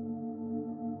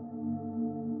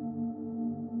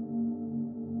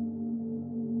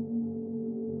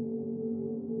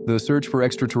 The search for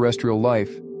extraterrestrial life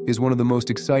is one of the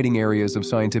most exciting areas of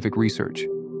scientific research.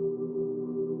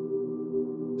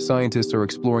 Scientists are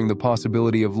exploring the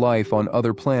possibility of life on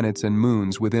other planets and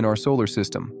moons within our solar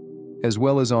system, as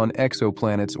well as on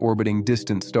exoplanets orbiting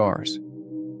distant stars.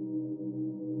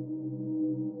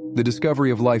 The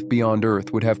discovery of life beyond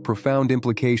Earth would have profound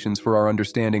implications for our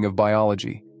understanding of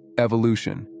biology,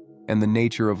 evolution, and the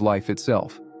nature of life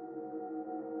itself.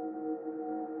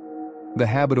 The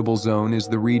habitable zone is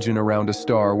the region around a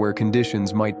star where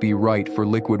conditions might be right for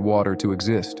liquid water to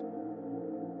exist.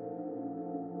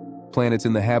 Planets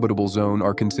in the habitable zone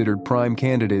are considered prime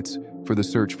candidates for the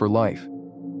search for life.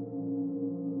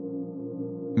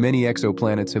 Many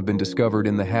exoplanets have been discovered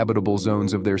in the habitable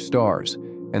zones of their stars,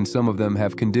 and some of them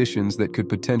have conditions that could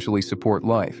potentially support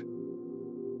life.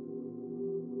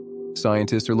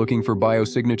 Scientists are looking for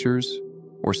biosignatures,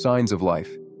 or signs of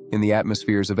life, in the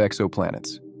atmospheres of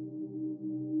exoplanets.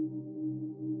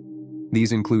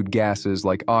 These include gases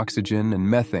like oxygen and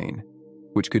methane,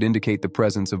 which could indicate the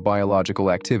presence of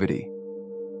biological activity.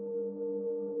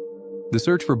 The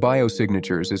search for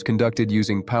biosignatures is conducted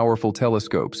using powerful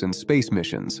telescopes and space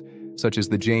missions, such as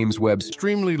the James Webb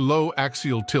Extremely low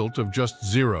axial tilt of just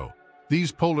 0.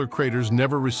 These polar craters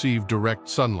never receive direct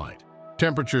sunlight.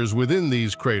 Temperatures within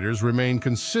these craters remain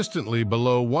consistently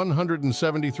below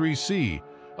 173 C,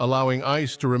 allowing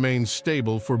ice to remain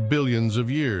stable for billions of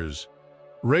years.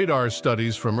 Radar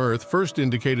studies from Earth first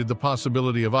indicated the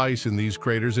possibility of ice in these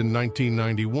craters in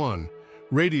 1991.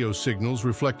 Radio signals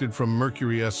reflected from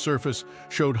Mercury's surface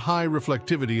showed high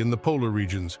reflectivity in the polar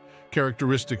regions,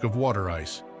 characteristic of water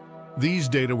ice. These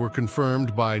data were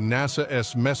confirmed by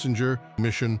NASA's Messenger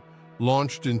mission,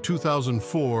 launched in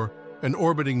 2004 and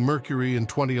orbiting Mercury in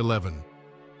 2011.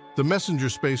 The Messenger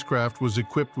spacecraft was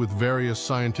equipped with various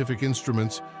scientific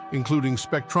instruments, including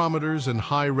spectrometers and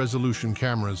high-resolution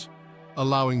cameras,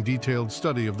 allowing detailed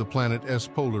study of the planet's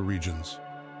polar regions.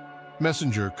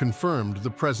 Messenger confirmed the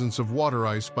presence of water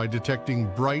ice by detecting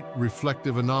bright,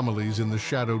 reflective anomalies in the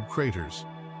shadowed craters.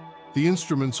 The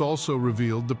instruments also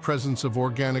revealed the presence of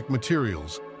organic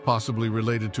materials, possibly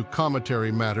related to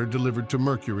cometary matter delivered to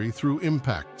Mercury through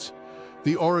impacts.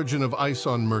 The origin of ice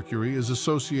on Mercury is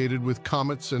associated with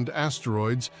comets and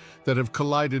asteroids that have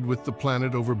collided with the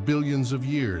planet over billions of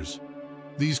years.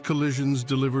 These collisions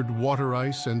delivered water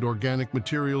ice and organic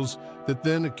materials that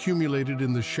then accumulated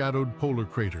in the shadowed polar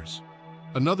craters.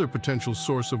 Another potential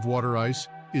source of water ice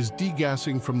is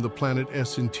degassing from the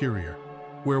planet's interior,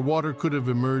 where water could have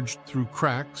emerged through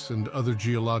cracks and other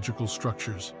geological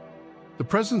structures. The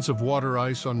presence of water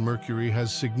ice on Mercury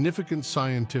has significant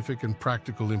scientific and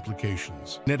practical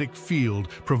implications. The magnetic field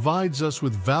provides us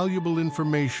with valuable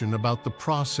information about the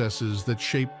processes that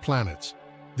shape planets.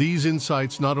 These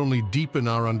insights not only deepen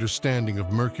our understanding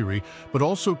of Mercury, but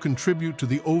also contribute to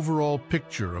the overall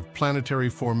picture of planetary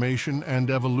formation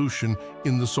and evolution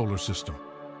in the solar system.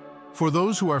 For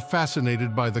those who are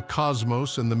fascinated by the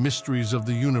cosmos and the mysteries of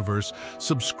the universe,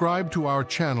 subscribe to our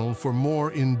channel for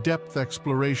more in-depth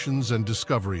explorations and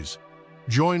discoveries.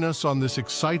 Join us on this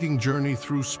exciting journey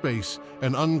through space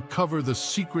and uncover the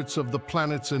secrets of the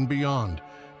planets and beyond.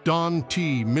 Don't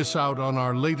miss out on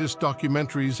our latest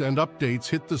documentaries and updates.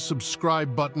 Hit the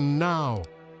subscribe button now.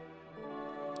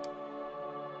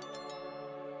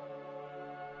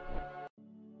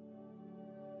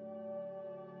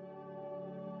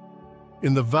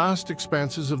 In the vast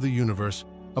expanses of the universe,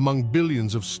 among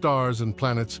billions of stars and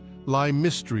planets, lie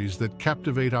mysteries that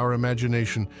captivate our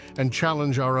imagination and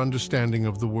challenge our understanding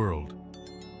of the world.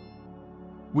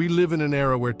 We live in an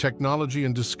era where technology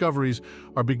and discoveries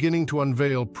are beginning to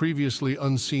unveil previously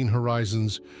unseen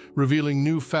horizons, revealing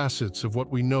new facets of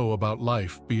what we know about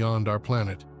life beyond our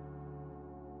planet.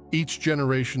 Each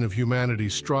generation of humanity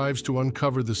strives to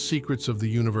uncover the secrets of the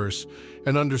universe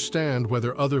and understand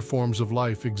whether other forms of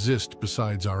life exist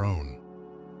besides our own.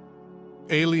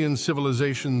 Alien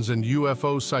civilizations and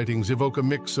UFO sightings evoke a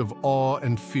mix of awe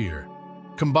and fear,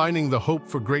 combining the hope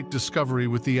for great discovery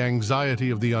with the anxiety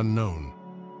of the unknown.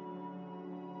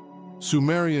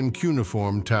 Sumerian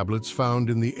cuneiform tablets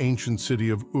found in the ancient city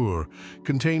of Ur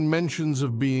contain mentions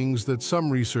of beings that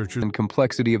some researchers and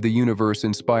complexity of the universe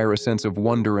inspire a sense of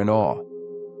wonder and awe.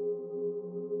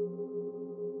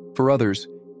 For others,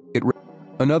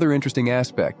 another interesting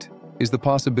aspect is the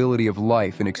possibility of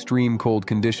life in extreme cold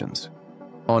conditions.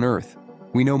 On Earth,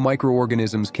 we know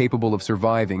microorganisms capable of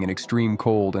surviving in extreme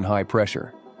cold and high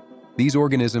pressure. These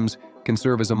organisms can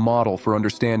serve as a model for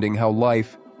understanding how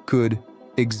life could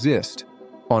exist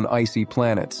on icy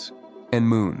planets and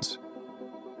moons.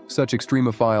 Such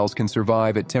extremophiles can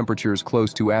survive at temperatures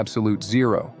close to absolute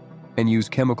zero and use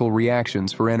chemical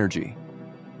reactions for energy.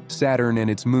 Saturn and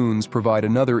its moons provide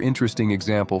another interesting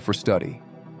example for study.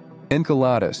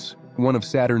 Enceladus, one of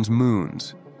Saturn's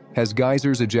moons, has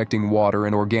geysers ejecting water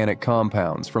and organic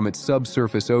compounds from its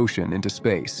subsurface ocean into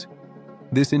space.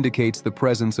 This indicates the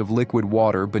presence of liquid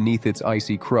water beneath its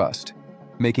icy crust,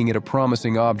 making it a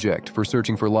promising object for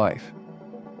searching for life.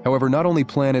 However, not only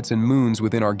planets and moons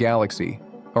within our galaxy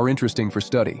are interesting for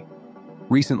study.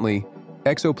 Recently,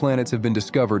 exoplanets have been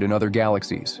discovered in other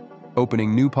galaxies,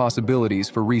 opening new possibilities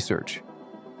for research.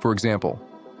 For example,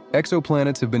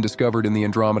 exoplanets have been discovered in the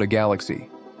Andromeda Galaxy,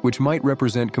 which might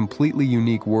represent completely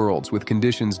unique worlds with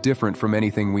conditions different from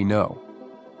anything we know.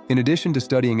 In addition to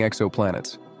studying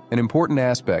exoplanets, an important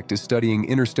aspect is studying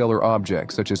interstellar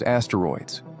objects such as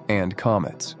asteroids and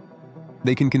comets.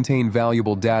 They can contain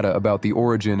valuable data about the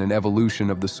origin and evolution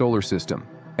of the solar system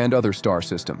and other star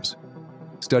systems.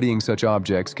 Studying such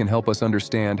objects can help us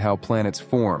understand how planets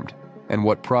formed and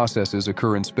what processes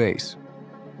occur in space.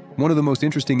 One of the most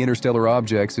interesting interstellar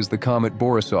objects is the comet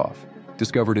Borisov,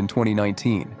 discovered in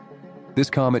 2019. This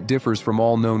comet differs from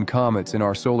all known comets in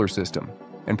our solar system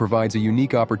and provides a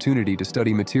unique opportunity to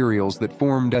study materials that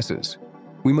formed gases.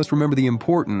 We must remember the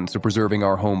importance of preserving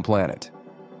our home planet.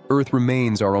 Earth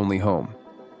remains our only home,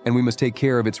 and we must take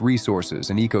care of its resources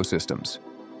and ecosystems.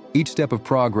 Each step of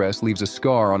progress leaves a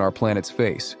scar on our planet's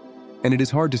face, and it is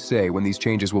hard to say when these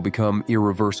changes will become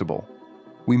irreversible.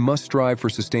 We must strive for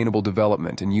sustainable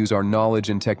development and use our knowledge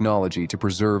and technology to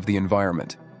preserve the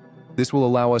environment. This will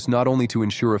allow us not only to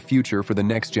ensure a future for the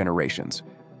next generations,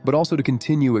 but also to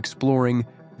continue exploring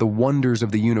the wonders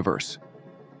of the universe,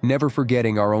 never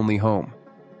forgetting our only home.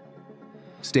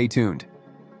 Stay tuned,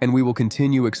 and we will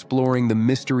continue exploring the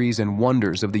mysteries and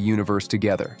wonders of the universe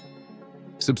together.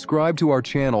 Subscribe to our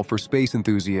channel for space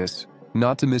enthusiasts,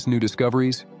 not to miss new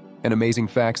discoveries and amazing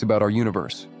facts about our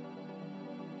universe.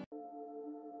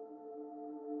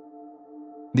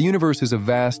 The universe is a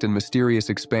vast and mysterious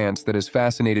expanse that has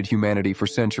fascinated humanity for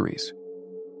centuries.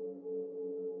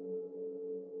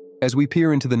 As we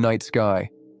peer into the night sky,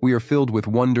 we are filled with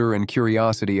wonder and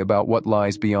curiosity about what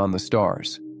lies beyond the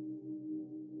stars.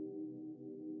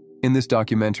 In this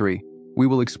documentary, we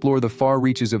will explore the far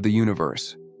reaches of the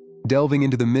universe, delving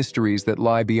into the mysteries that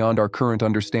lie beyond our current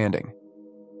understanding.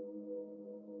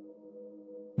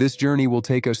 This journey will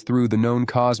take us through the known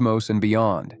cosmos and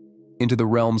beyond, into the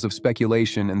realms of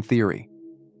speculation and theory.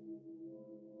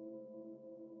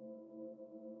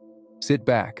 Sit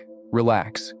back,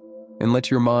 relax, and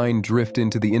let your mind drift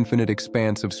into the infinite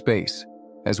expanse of space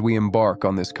as we embark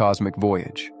on this cosmic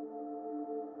voyage.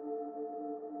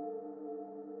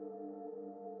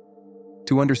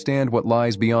 To understand what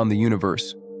lies beyond the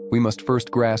universe, we must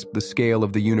first grasp the scale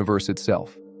of the universe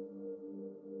itself.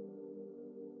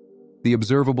 The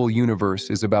observable universe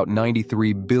is about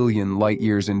 93 billion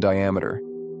light-years in diameter,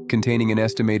 containing an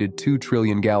estimated 2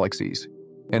 trillion galaxies,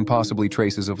 and possibly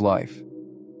traces of life.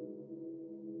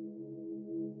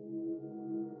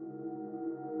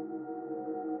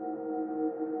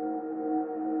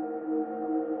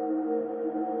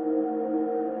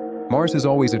 Mars has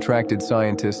always attracted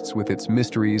scientists with its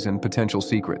mysteries and potential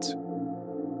secrets.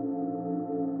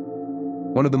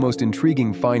 One of the most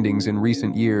intriguing findings in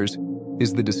recent years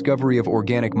is the discovery of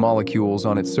organic molecules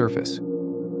on its surface.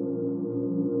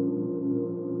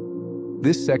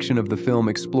 This section of the film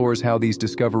explores how these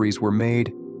discoveries were made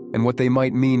and what they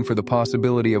might mean for the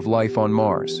possibility of life on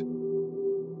Mars.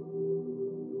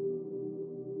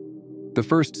 The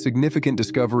first significant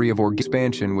discovery of organic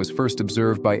expansion was first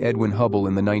observed by Edwin Hubble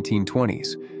in the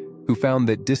 1920s, who found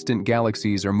that distant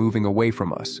galaxies are moving away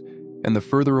from us, and the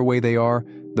further away they are,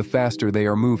 the faster they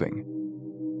are moving.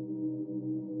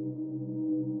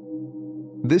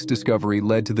 This discovery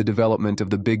led to the development of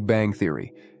the Big Bang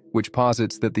theory, which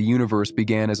posits that the universe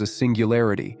began as a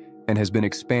singularity and has been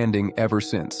expanding ever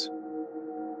since.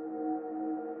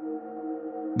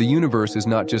 The universe is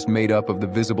not just made up of the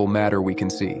visible matter we can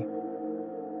see.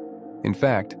 In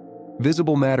fact,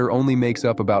 visible matter only makes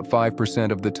up about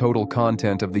 5% of the total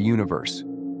content of the universe.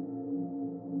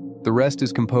 The rest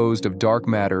is composed of dark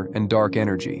matter and dark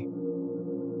energy.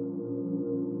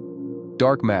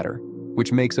 Dark matter,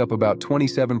 which makes up about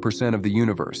 27% of the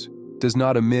universe, does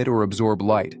not emit or absorb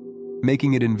light,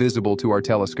 making it invisible to our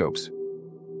telescopes.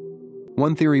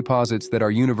 One theory posits that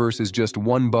our universe is just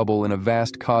one bubble in a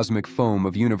vast cosmic foam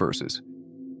of universes.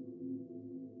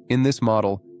 In this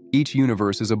model, each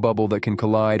universe is a bubble that can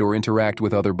collide or interact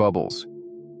with other bubbles.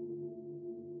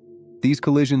 These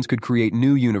collisions could create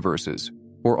new universes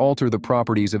or alter the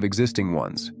properties of existing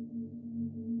ones.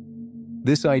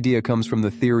 This idea comes from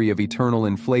the theory of eternal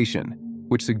inflation,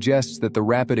 which suggests that the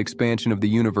rapid expansion of the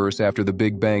universe after the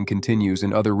Big Bang continues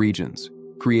in other regions,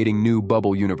 creating new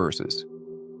bubble universes.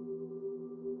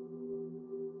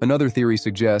 Another theory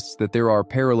suggests that there are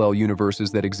parallel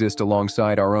universes that exist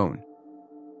alongside our own.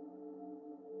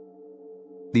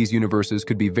 These universes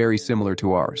could be very similar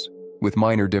to ours, with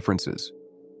minor differences,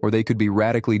 or they could be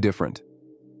radically different.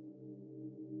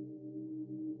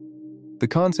 The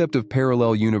concept of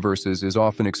parallel universes is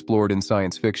often explored in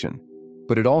science fiction,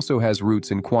 but it also has roots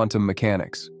in quantum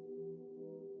mechanics.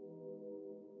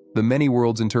 The many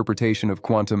worlds interpretation of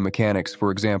quantum mechanics,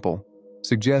 for example,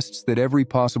 suggests that every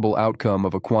possible outcome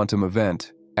of a quantum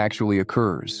event actually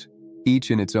occurs, each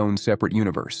in its own separate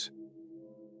universe.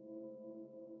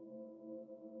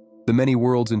 The many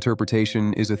worlds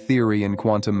interpretation is a theory in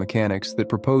quantum mechanics that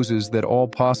proposes that all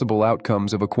possible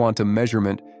outcomes of a quantum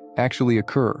measurement actually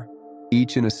occur,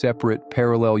 each in a separate,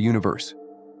 parallel universe.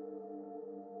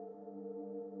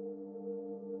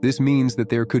 This means that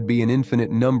there could be an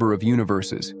infinite number of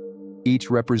universes,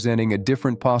 each representing a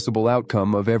different possible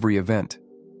outcome of every event.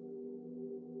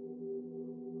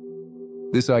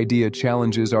 This idea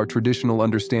challenges our traditional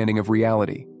understanding of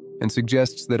reality and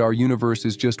suggests that our universe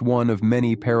is just one of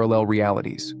many parallel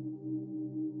realities.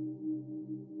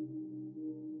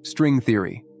 String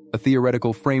theory, a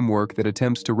theoretical framework that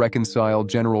attempts to reconcile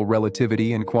general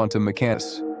relativity and quantum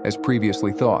mechanics, as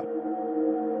previously thought.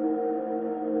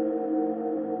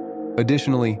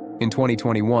 Additionally, in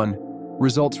 2021,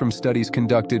 results from studies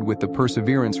conducted with the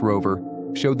Perseverance rover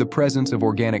showed the presence of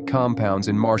organic compounds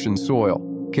in Martian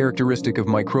soil, characteristic of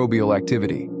microbial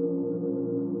activity.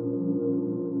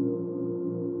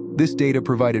 This data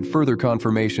provided further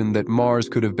confirmation that Mars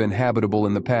could have been habitable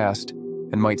in the past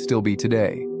and might still be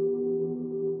today.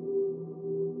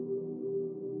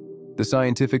 The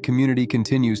scientific community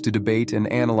continues to debate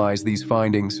and analyze these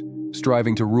findings,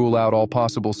 striving to rule out all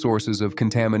possible sources of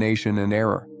contamination and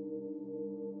error.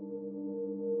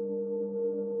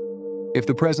 If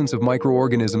the presence of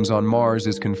microorganisms on Mars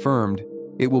is confirmed,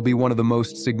 it will be one of the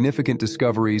most significant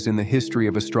discoveries in the history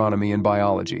of astronomy and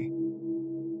biology.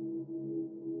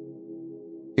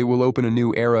 It will open a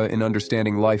new era in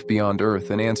understanding life beyond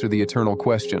Earth and answer the eternal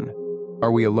question,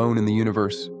 are we alone in the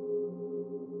universe?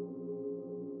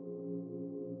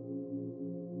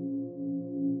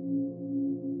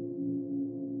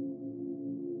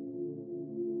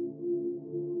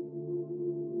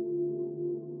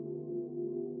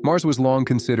 Mars was long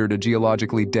considered a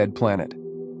geologically dead planet.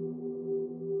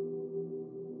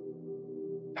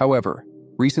 However,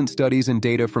 recent studies and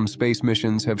data from space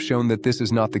missions have shown that this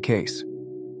is not the case.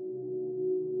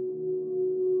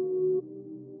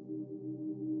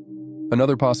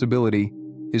 Another possibility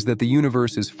is that the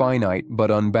universe is finite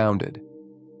but unbounded.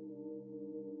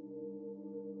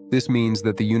 This means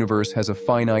that the universe has a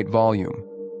finite volume,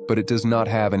 but it does not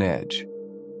have an edge.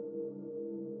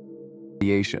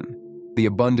 The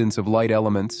abundance of light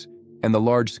elements, and the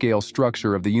large-scale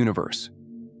structure of the universe.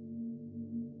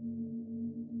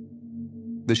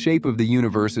 The shape of the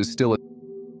universe is still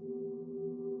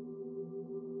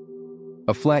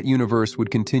a flat universe would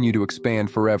continue to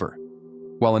expand forever,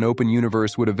 while an open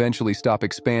universe would eventually stop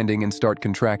expanding and start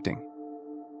contracting.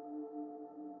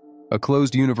 A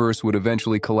closed universe would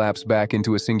eventually collapse back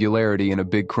into a singularity in a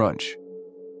big crunch.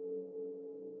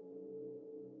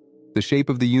 The shape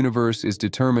of the universe is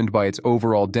determined by its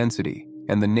overall density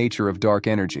and the nature of dark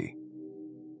energy.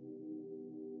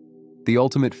 The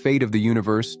ultimate fate of the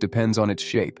universe depends on its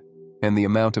shape and the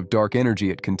amount of dark energy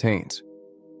it contains.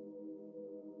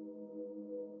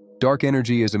 Dark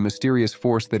energy is a mysterious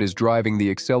force that is driving the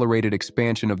accelerated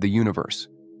expansion of the universe.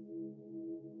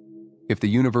 If the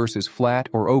universe is flat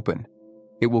or open,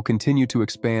 it will continue to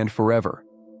expand forever,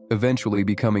 eventually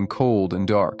becoming cold and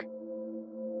dark.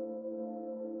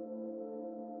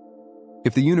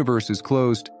 If the universe is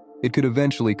closed, it could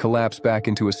eventually collapse back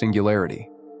into a singularity.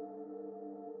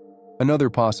 Another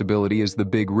possibility is the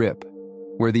Big Rip,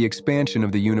 where the expansion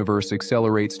of the universe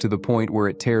accelerates to the point where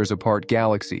it tears apart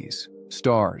galaxies,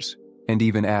 stars, and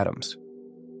even atoms.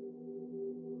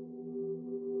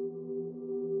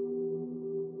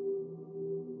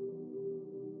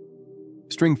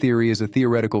 String theory is a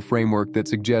theoretical framework that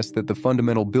suggests that the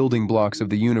fundamental building blocks of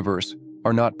the universe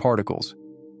are not particles,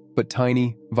 but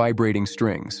tiny, vibrating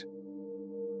strings.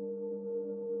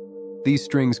 These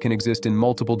strings can exist in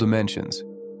multiple dimensions,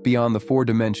 beyond the 4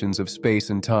 dimensions of space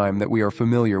and time that we are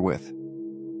familiar with.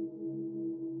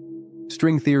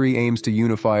 String theory aims to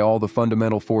unify all the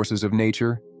fundamental forces of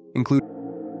nature, including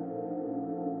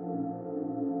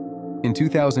in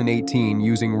 2018,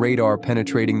 using radar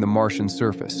penetrating the Martian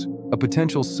surface, a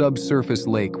potential subsurface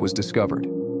lake was discovered.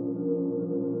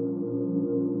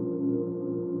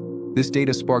 This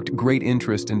data sparked great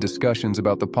interest and discussions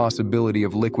about the possibility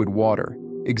of liquid water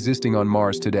existing on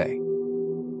Mars today.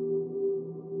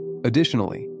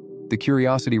 Additionally, the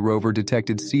Curiosity rover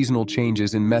detected seasonal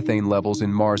changes in methane levels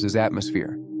in Mars's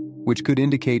atmosphere, which could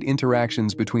indicate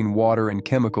interactions between water and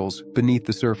chemicals beneath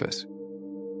the surface.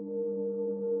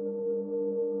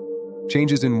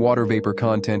 Changes in water vapor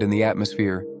content in the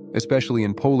atmosphere, especially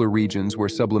in polar regions where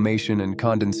sublimation and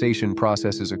condensation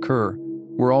processes occur,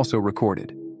 were also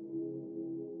recorded.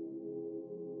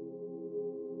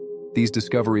 These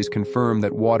discoveries confirm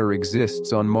that water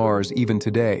exists on Mars even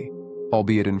today,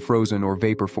 albeit in frozen or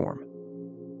vapor form.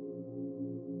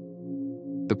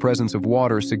 The presence of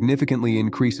water significantly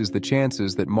increases the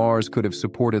chances that Mars could have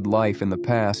supported life in the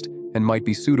past and might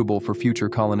be suitable for future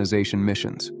colonization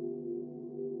missions.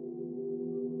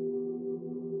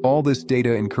 All this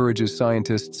data encourages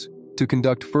scientists to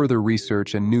conduct further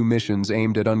research and new missions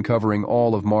aimed at uncovering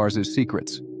all of Mars's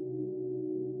secrets.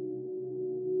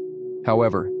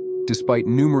 However, despite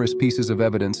numerous pieces of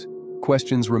evidence,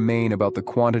 questions remain about the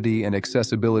quantity and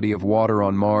accessibility of water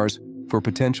on Mars for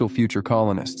potential future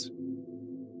colonists.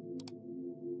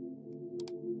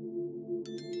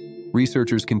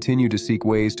 Researchers continue to seek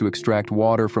ways to extract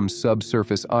water from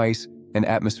subsurface ice and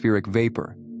atmospheric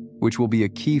vapor, which will be a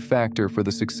key factor for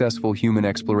the successful human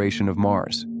exploration of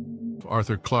Mars.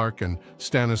 Arthur Clarke and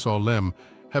Stanislaw Lem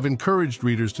have encouraged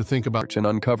readers to think about And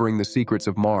uncovering the secrets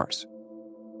of Mars.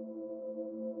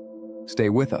 Stay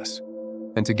with us,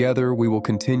 and together we will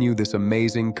continue this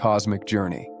amazing cosmic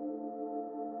journey.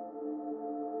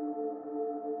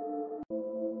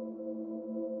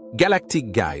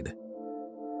 Galactic Guide.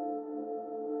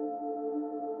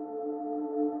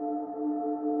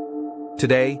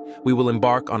 Today, we will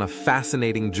embark on a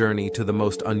fascinating journey to the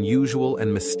most unusual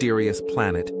and mysterious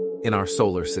planet in our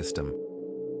solar system.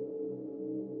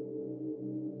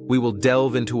 We will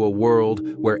delve into a world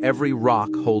where every rock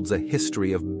holds a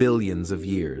history of billions of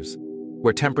years,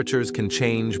 where temperatures can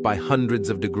change by hundreds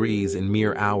of degrees in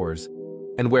mere hours,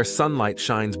 and where sunlight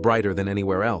shines brighter than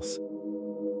anywhere else.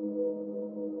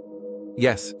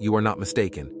 Yes, you are not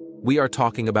mistaken. We are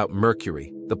talking about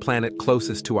Mercury, the planet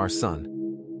closest to our Sun.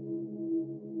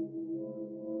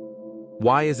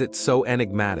 Why is it so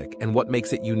enigmatic, and what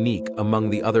makes it unique among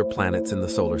the other planets in the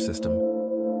solar system?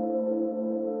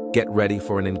 Get ready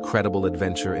for an incredible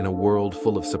adventure in a world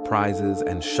full of surprises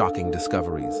and shocking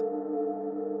discoveries.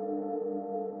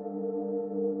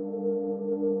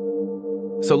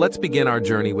 So let's begin our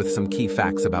journey with some key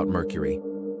facts about Mercury.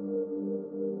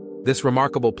 This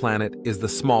remarkable planet is the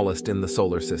smallest in the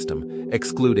solar system,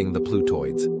 excluding the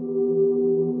Plutoids.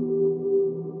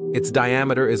 Its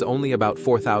diameter is only about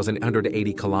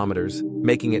 4,880 kilometers,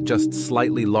 making it just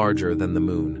slightly larger than the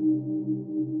Moon.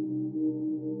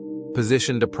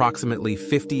 Positioned approximately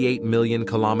 58 million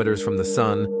kilometers from the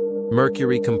Sun,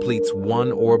 Mercury completes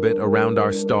one orbit around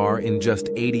our star in just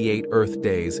 88 Earth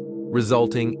days,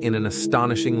 resulting in an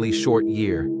astonishingly short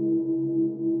year.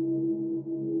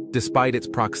 Despite its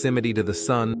proximity to the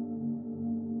Sun,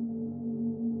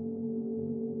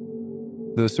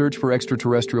 the search for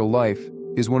extraterrestrial life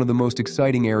is one of the most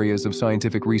exciting areas of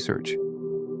scientific research.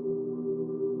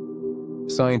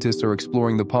 Scientists are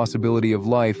exploring the possibility of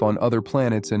life on other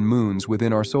planets and moons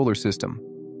within our solar system,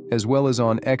 as well as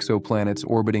on exoplanets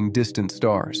orbiting distant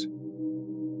stars.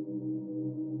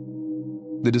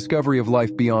 The discovery of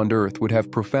life beyond Earth would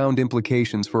have profound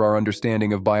implications for our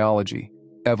understanding of biology,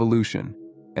 evolution,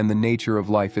 and the nature of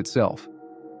life itself.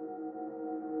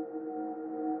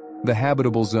 The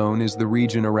habitable zone is the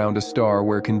region around a star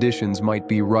where conditions might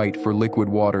be right for liquid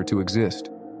water to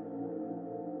exist.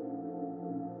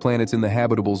 Planets in the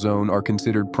habitable zone are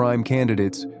considered prime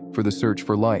candidates for the search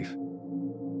for life.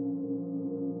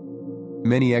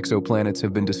 Many exoplanets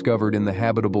have been discovered in the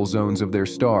habitable zones of their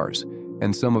stars,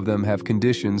 and some of them have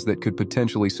conditions that could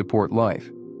potentially support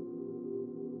life.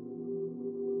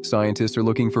 Scientists are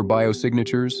looking for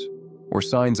biosignatures, or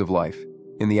signs of life,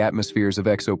 in the atmospheres of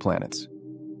exoplanets.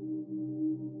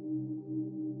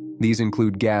 These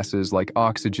include gases like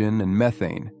oxygen and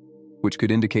methane, which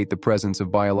could indicate the presence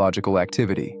of biological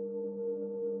activity.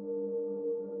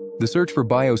 The search for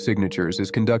biosignatures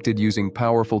is conducted using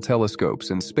powerful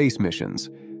telescopes and space missions,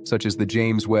 such as the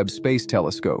James Webb Space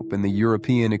Telescope and the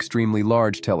European Extremely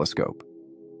Large Telescope.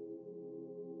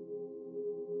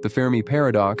 The Fermi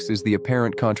paradox is the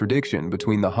apparent contradiction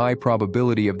between the high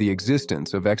probability of the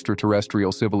existence of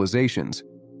extraterrestrial civilizations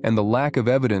and the lack of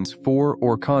evidence for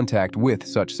or contact with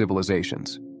such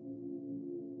civilizations.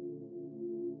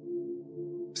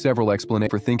 Several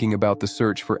explanations for thinking about the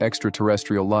search for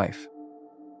extraterrestrial life.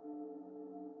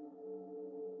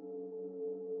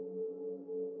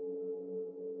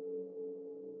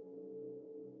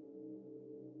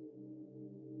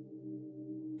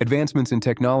 Advancements in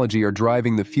technology are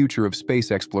driving the future of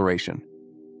space exploration.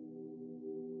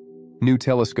 New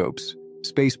telescopes,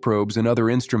 space probes, and other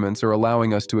instruments are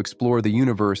allowing us to explore the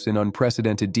universe in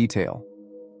unprecedented detail.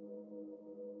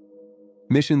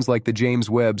 Missions like the James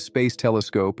Webb Space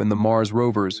Telescope and the Mars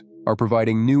rovers are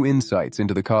providing new insights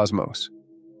into the cosmos.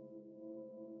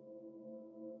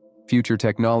 Future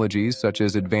technologies such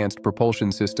as advanced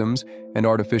propulsion systems and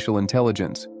artificial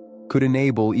intelligence could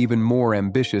enable even more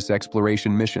ambitious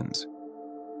exploration missions.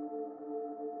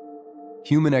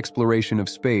 Human exploration of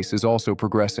space is also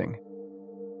progressing.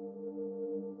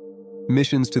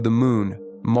 Missions to the Moon,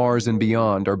 Mars, and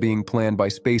beyond are being planned by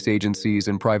space agencies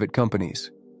and private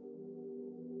companies.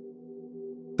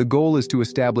 The goal is to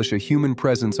establish a human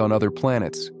presence on other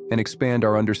planets and expand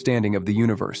our understanding of the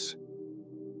universe.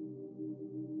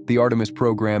 The Artemis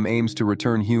program aims to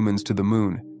return humans to the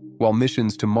Moon, while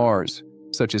missions to Mars,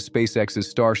 such as SpaceX's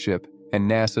Starship and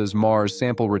NASA's Mars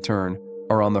Sample Return,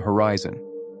 are on the horizon.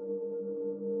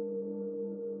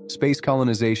 Space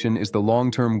colonization is the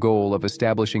long-term goal of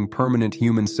establishing permanent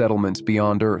human settlements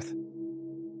beyond Earth.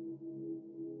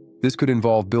 This could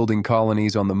involve building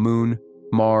colonies on the Moon,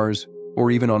 Mars, or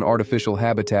even on artificial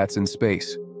habitats in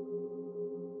space.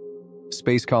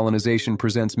 Space colonization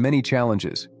presents many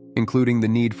challenges, including the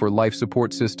need for life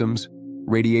support systems,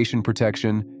 radiation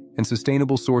protection, and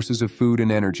sustainable sources of food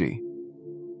and energy.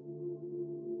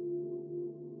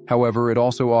 However, it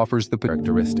also offers the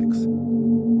characteristics.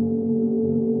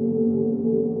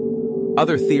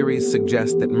 Other theories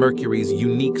suggest that Mercury's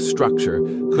unique structure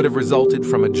could have resulted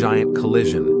from a giant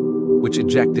collision, which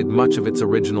ejected much of its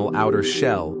original outer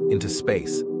shell into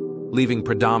space, leaving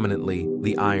predominantly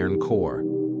the iron core.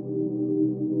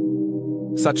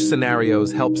 Such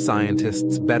scenarios help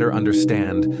scientists better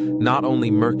understand not only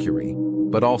Mercury,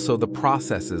 but also the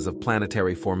processes of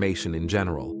planetary formation in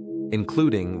general,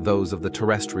 including those of the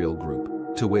terrestrial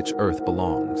group to which Earth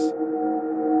belongs.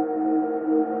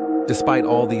 Despite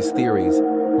all these theories,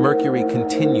 Mercury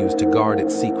continues to guard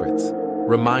its secrets,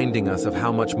 reminding us of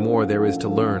how much more there is to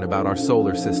learn about our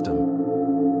solar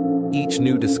system. Each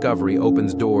new discovery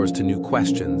opens doors to new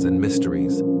questions and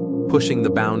mysteries, pushing the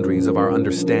boundaries of our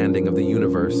understanding of the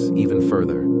universe even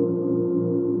further.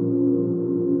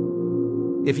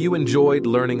 If you enjoyed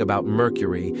learning about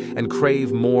Mercury and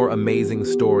crave more amazing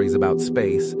stories about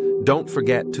space, don't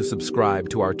forget to subscribe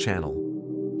to our channel.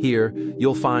 Here,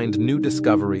 you'll find new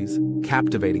discoveries,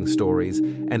 captivating stories,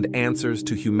 and answers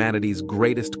to humanity's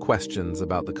greatest questions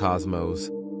about the cosmos.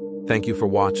 Thank you for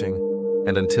watching.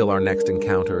 and until our next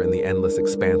encounter in the endless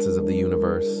expanses of the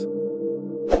universe.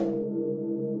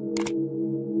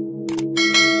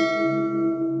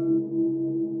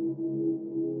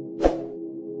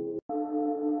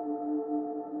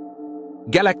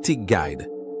 Galactic Guide.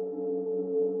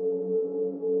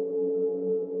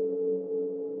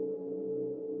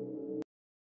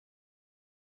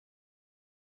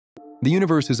 The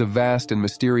universe is a vast and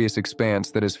mysterious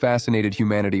expanse that has fascinated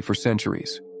humanity for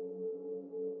centuries.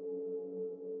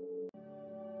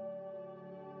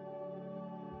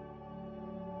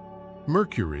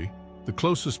 Mercury, the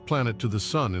closest planet to the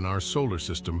Sun in our solar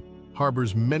system,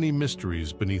 harbors many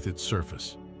mysteries beneath its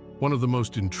surface. One of the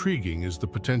most intriguing is the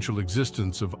potential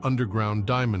existence of underground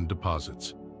diamond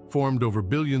deposits, formed over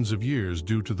billions of years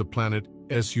due to the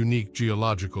planet's unique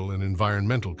geological and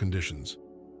environmental conditions.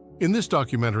 In this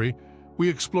documentary, we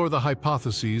explore the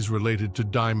hypotheses related to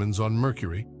diamonds on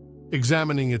Mercury,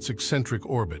 examining its eccentric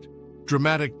orbit,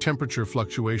 dramatic temperature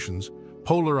fluctuations,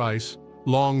 polar ice,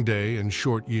 long day and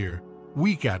short year,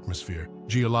 weak atmosphere,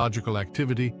 geological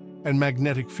activity, and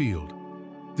magnetic field.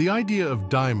 The idea of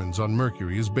diamonds on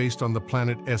Mercury is based on the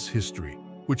planet's history,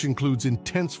 which includes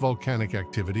intense volcanic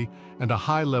activity and a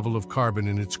high level of carbon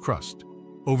in its crust.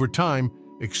 Over time,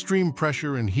 extreme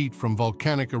pressure and heat from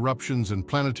volcanic eruptions and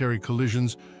planetary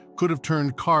collisions could have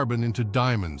turned carbon into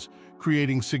diamonds,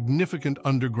 creating significant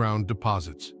underground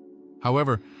deposits.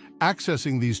 However,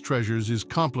 accessing these treasures is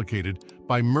complicated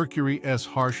by Mercury's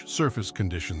harsh surface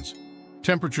conditions.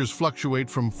 Temperatures fluctuate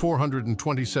from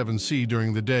 427 C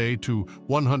during the day to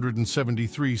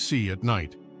 173 C at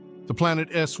night. The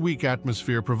planet's weak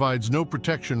atmosphere provides no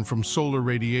protection from solar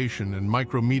radiation and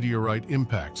micrometeorite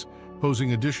impacts,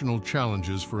 posing additional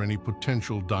challenges for any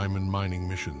potential diamond mining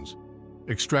missions.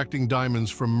 Extracting diamonds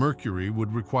from Mercury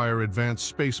would require advanced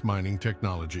space mining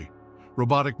technology.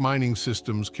 Robotic mining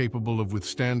systems capable of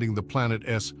withstanding the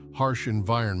planet's harsh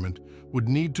environment would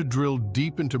need to drill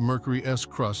deep into Mercury's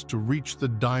crust to reach the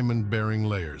diamond-bearing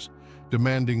layers,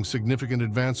 demanding significant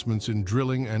advancements in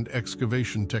drilling and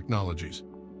excavation technologies.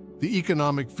 The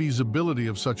economic feasibility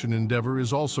of such an endeavor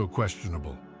is also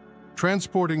questionable.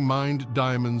 Transporting mined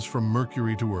diamonds from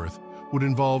Mercury to Earth would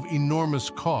involve enormous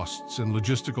costs and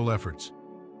logistical efforts.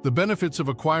 The benefits of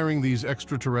acquiring these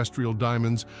extraterrestrial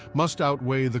diamonds must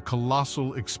outweigh the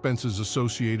colossal expenses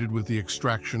associated with the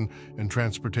extraction and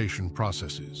transportation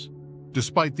processes.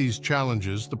 Despite these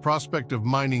challenges, the prospect of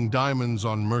mining diamonds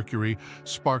on Mercury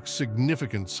sparks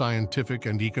significant scientific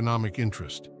and economic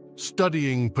interest.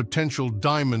 Studying potential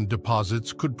diamond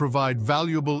deposits could provide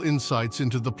valuable insights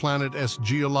into the planet's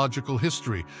geological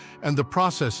history and the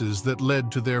processes that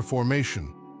led to their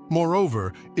formation.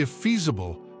 Moreover, if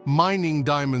feasible, mining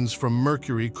diamonds from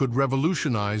Mercury could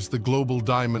revolutionize the global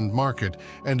diamond market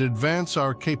and advance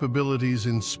our capabilities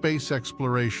in space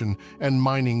exploration and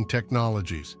mining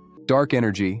technologies. Dark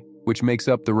energy, which makes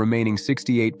up the remaining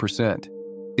 68%,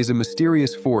 is a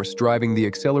mysterious force driving the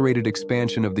accelerated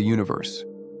expansion of the universe.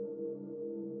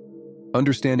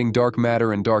 Understanding dark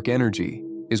matter and dark energy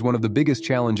is one of the biggest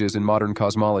challenges in modern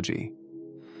cosmology.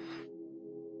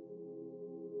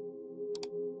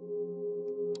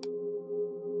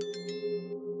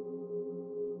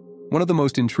 One of the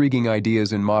most intriguing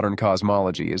ideas in modern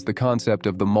cosmology is the concept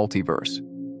of the multiverse.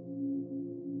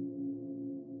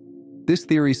 This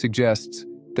theory suggests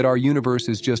that our universe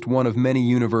is just one of many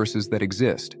universes that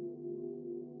exist.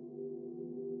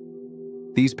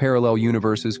 These parallel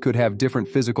universes could have different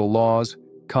physical laws,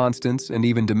 constants, and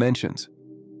even dimensions.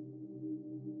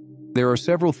 There are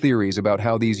several theories about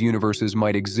how these universes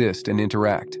might exist and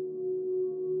interact.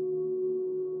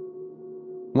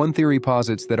 One theory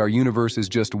posits that our universe is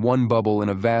just one bubble in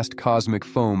a vast cosmic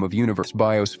foam of universe.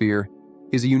 Biosphere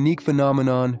is a unique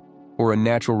phenomenon or a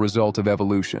natural result of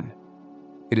evolution.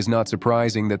 It is not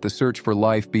surprising that the search for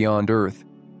life beyond Earth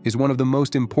is one of the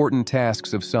most important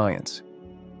tasks of science.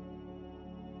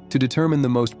 To determine the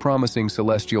most promising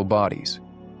celestial bodies,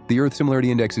 the Earth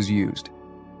Similarity Index is used,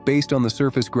 based on the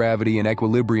surface gravity and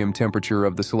equilibrium temperature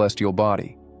of the celestial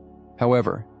body.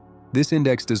 However, this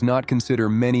index does not consider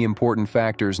many important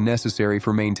factors necessary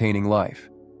for maintaining life: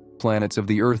 planets of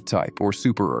the Earth type or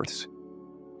super-Earths.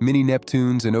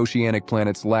 Mini-Neptunes and oceanic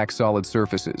planets lack solid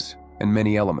surfaces and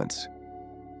many elements.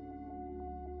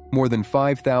 More than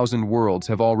 5,000 worlds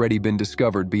have already been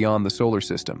discovered beyond the solar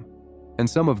system, and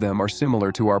some of them are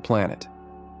similar to our planet.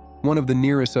 One of the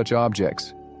nearest such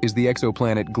objects is the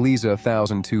exoplanet Gliese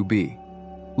 1002b,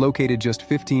 located just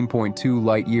 15.2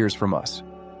 light-years from us.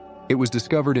 It was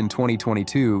discovered in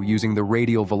 2022 using the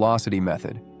radial velocity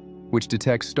method, which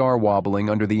detects star wobbling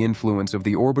under the influence of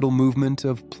the orbital movement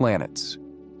of planets.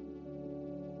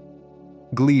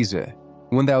 Gliese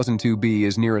 1002b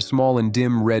is near a small and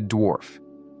dim red dwarf,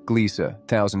 Gliese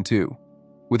 1002,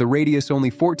 with a radius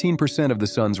only 14% of the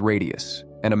Sun's radius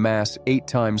and a mass 8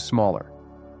 times smaller.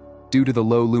 Due to the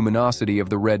low luminosity of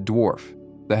the red dwarf,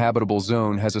 the habitable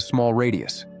zone has a small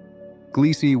radius.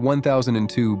 Gliese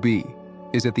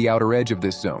 1002b is at the outer edge of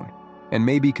this zone and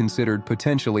may be considered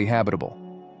potentially habitable.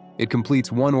 It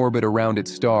completes one orbit around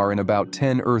its star in about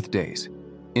 10 Earth days,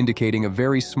 indicating a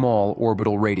very small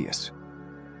orbital radius.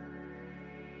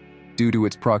 Due to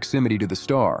its proximity to the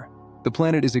star, the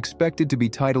planet is expected to be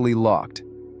tidally locked,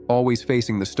 always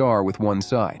facing the star with one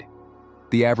side.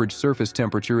 The average surface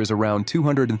temperature is around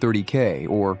 230 K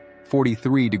or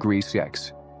 43 degrees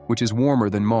Celsius, which is warmer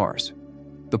than Mars.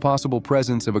 The possible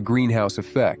presence of a greenhouse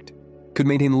effect could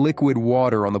maintain liquid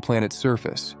water on the planet's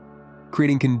surface,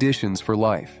 creating conditions for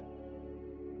life.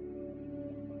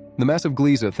 The mass of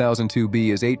Gliese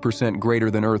 1002b is 8%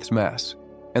 greater than Earth's mass,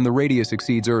 and the radius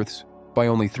exceeds Earth's by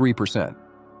only 3%.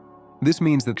 This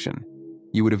means that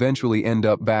you would eventually end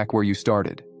up back where you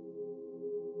started.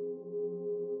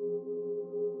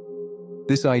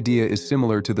 This idea is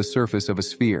similar to the surface of a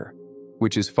sphere,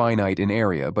 which is finite in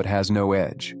area but has no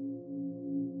edge.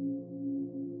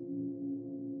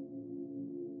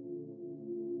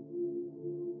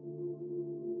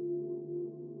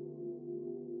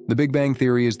 The Big Bang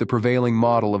Theory is the prevailing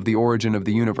model of the origin of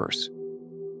the universe.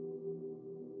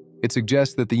 It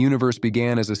suggests that the universe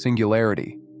began as a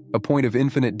singularity, a point of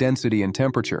infinite density and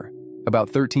temperature, about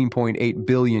 13.8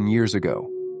 billion years ago.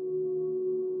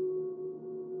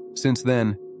 Since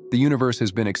then, the universe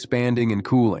has been expanding and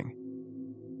cooling.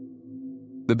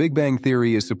 The Big Bang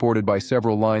Theory is supported by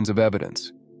several lines of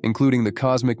evidence, including the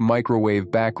cosmic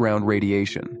microwave background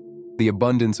radiation, the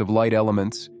abundance of light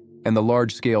elements, and the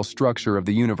large-scale structure of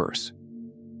the universe.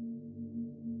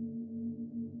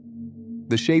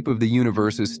 The shape of the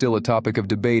universe is still a topic of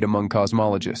debate among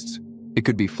cosmologists. It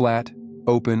could be flat,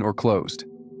 open, or closed.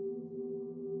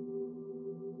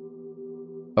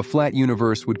 A flat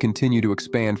universe would continue to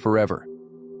expand forever,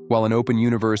 while an open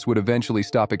universe would eventually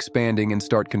stop expanding and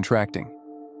start contracting.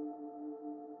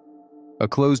 A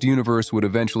closed universe would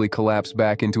eventually collapse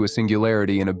back into a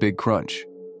singularity in a big crunch.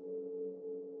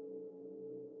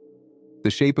 The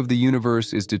shape of the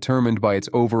universe is determined by its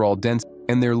overall density,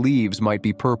 and their leaves might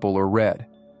be purple or red.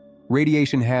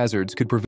 Radiation hazards could prevent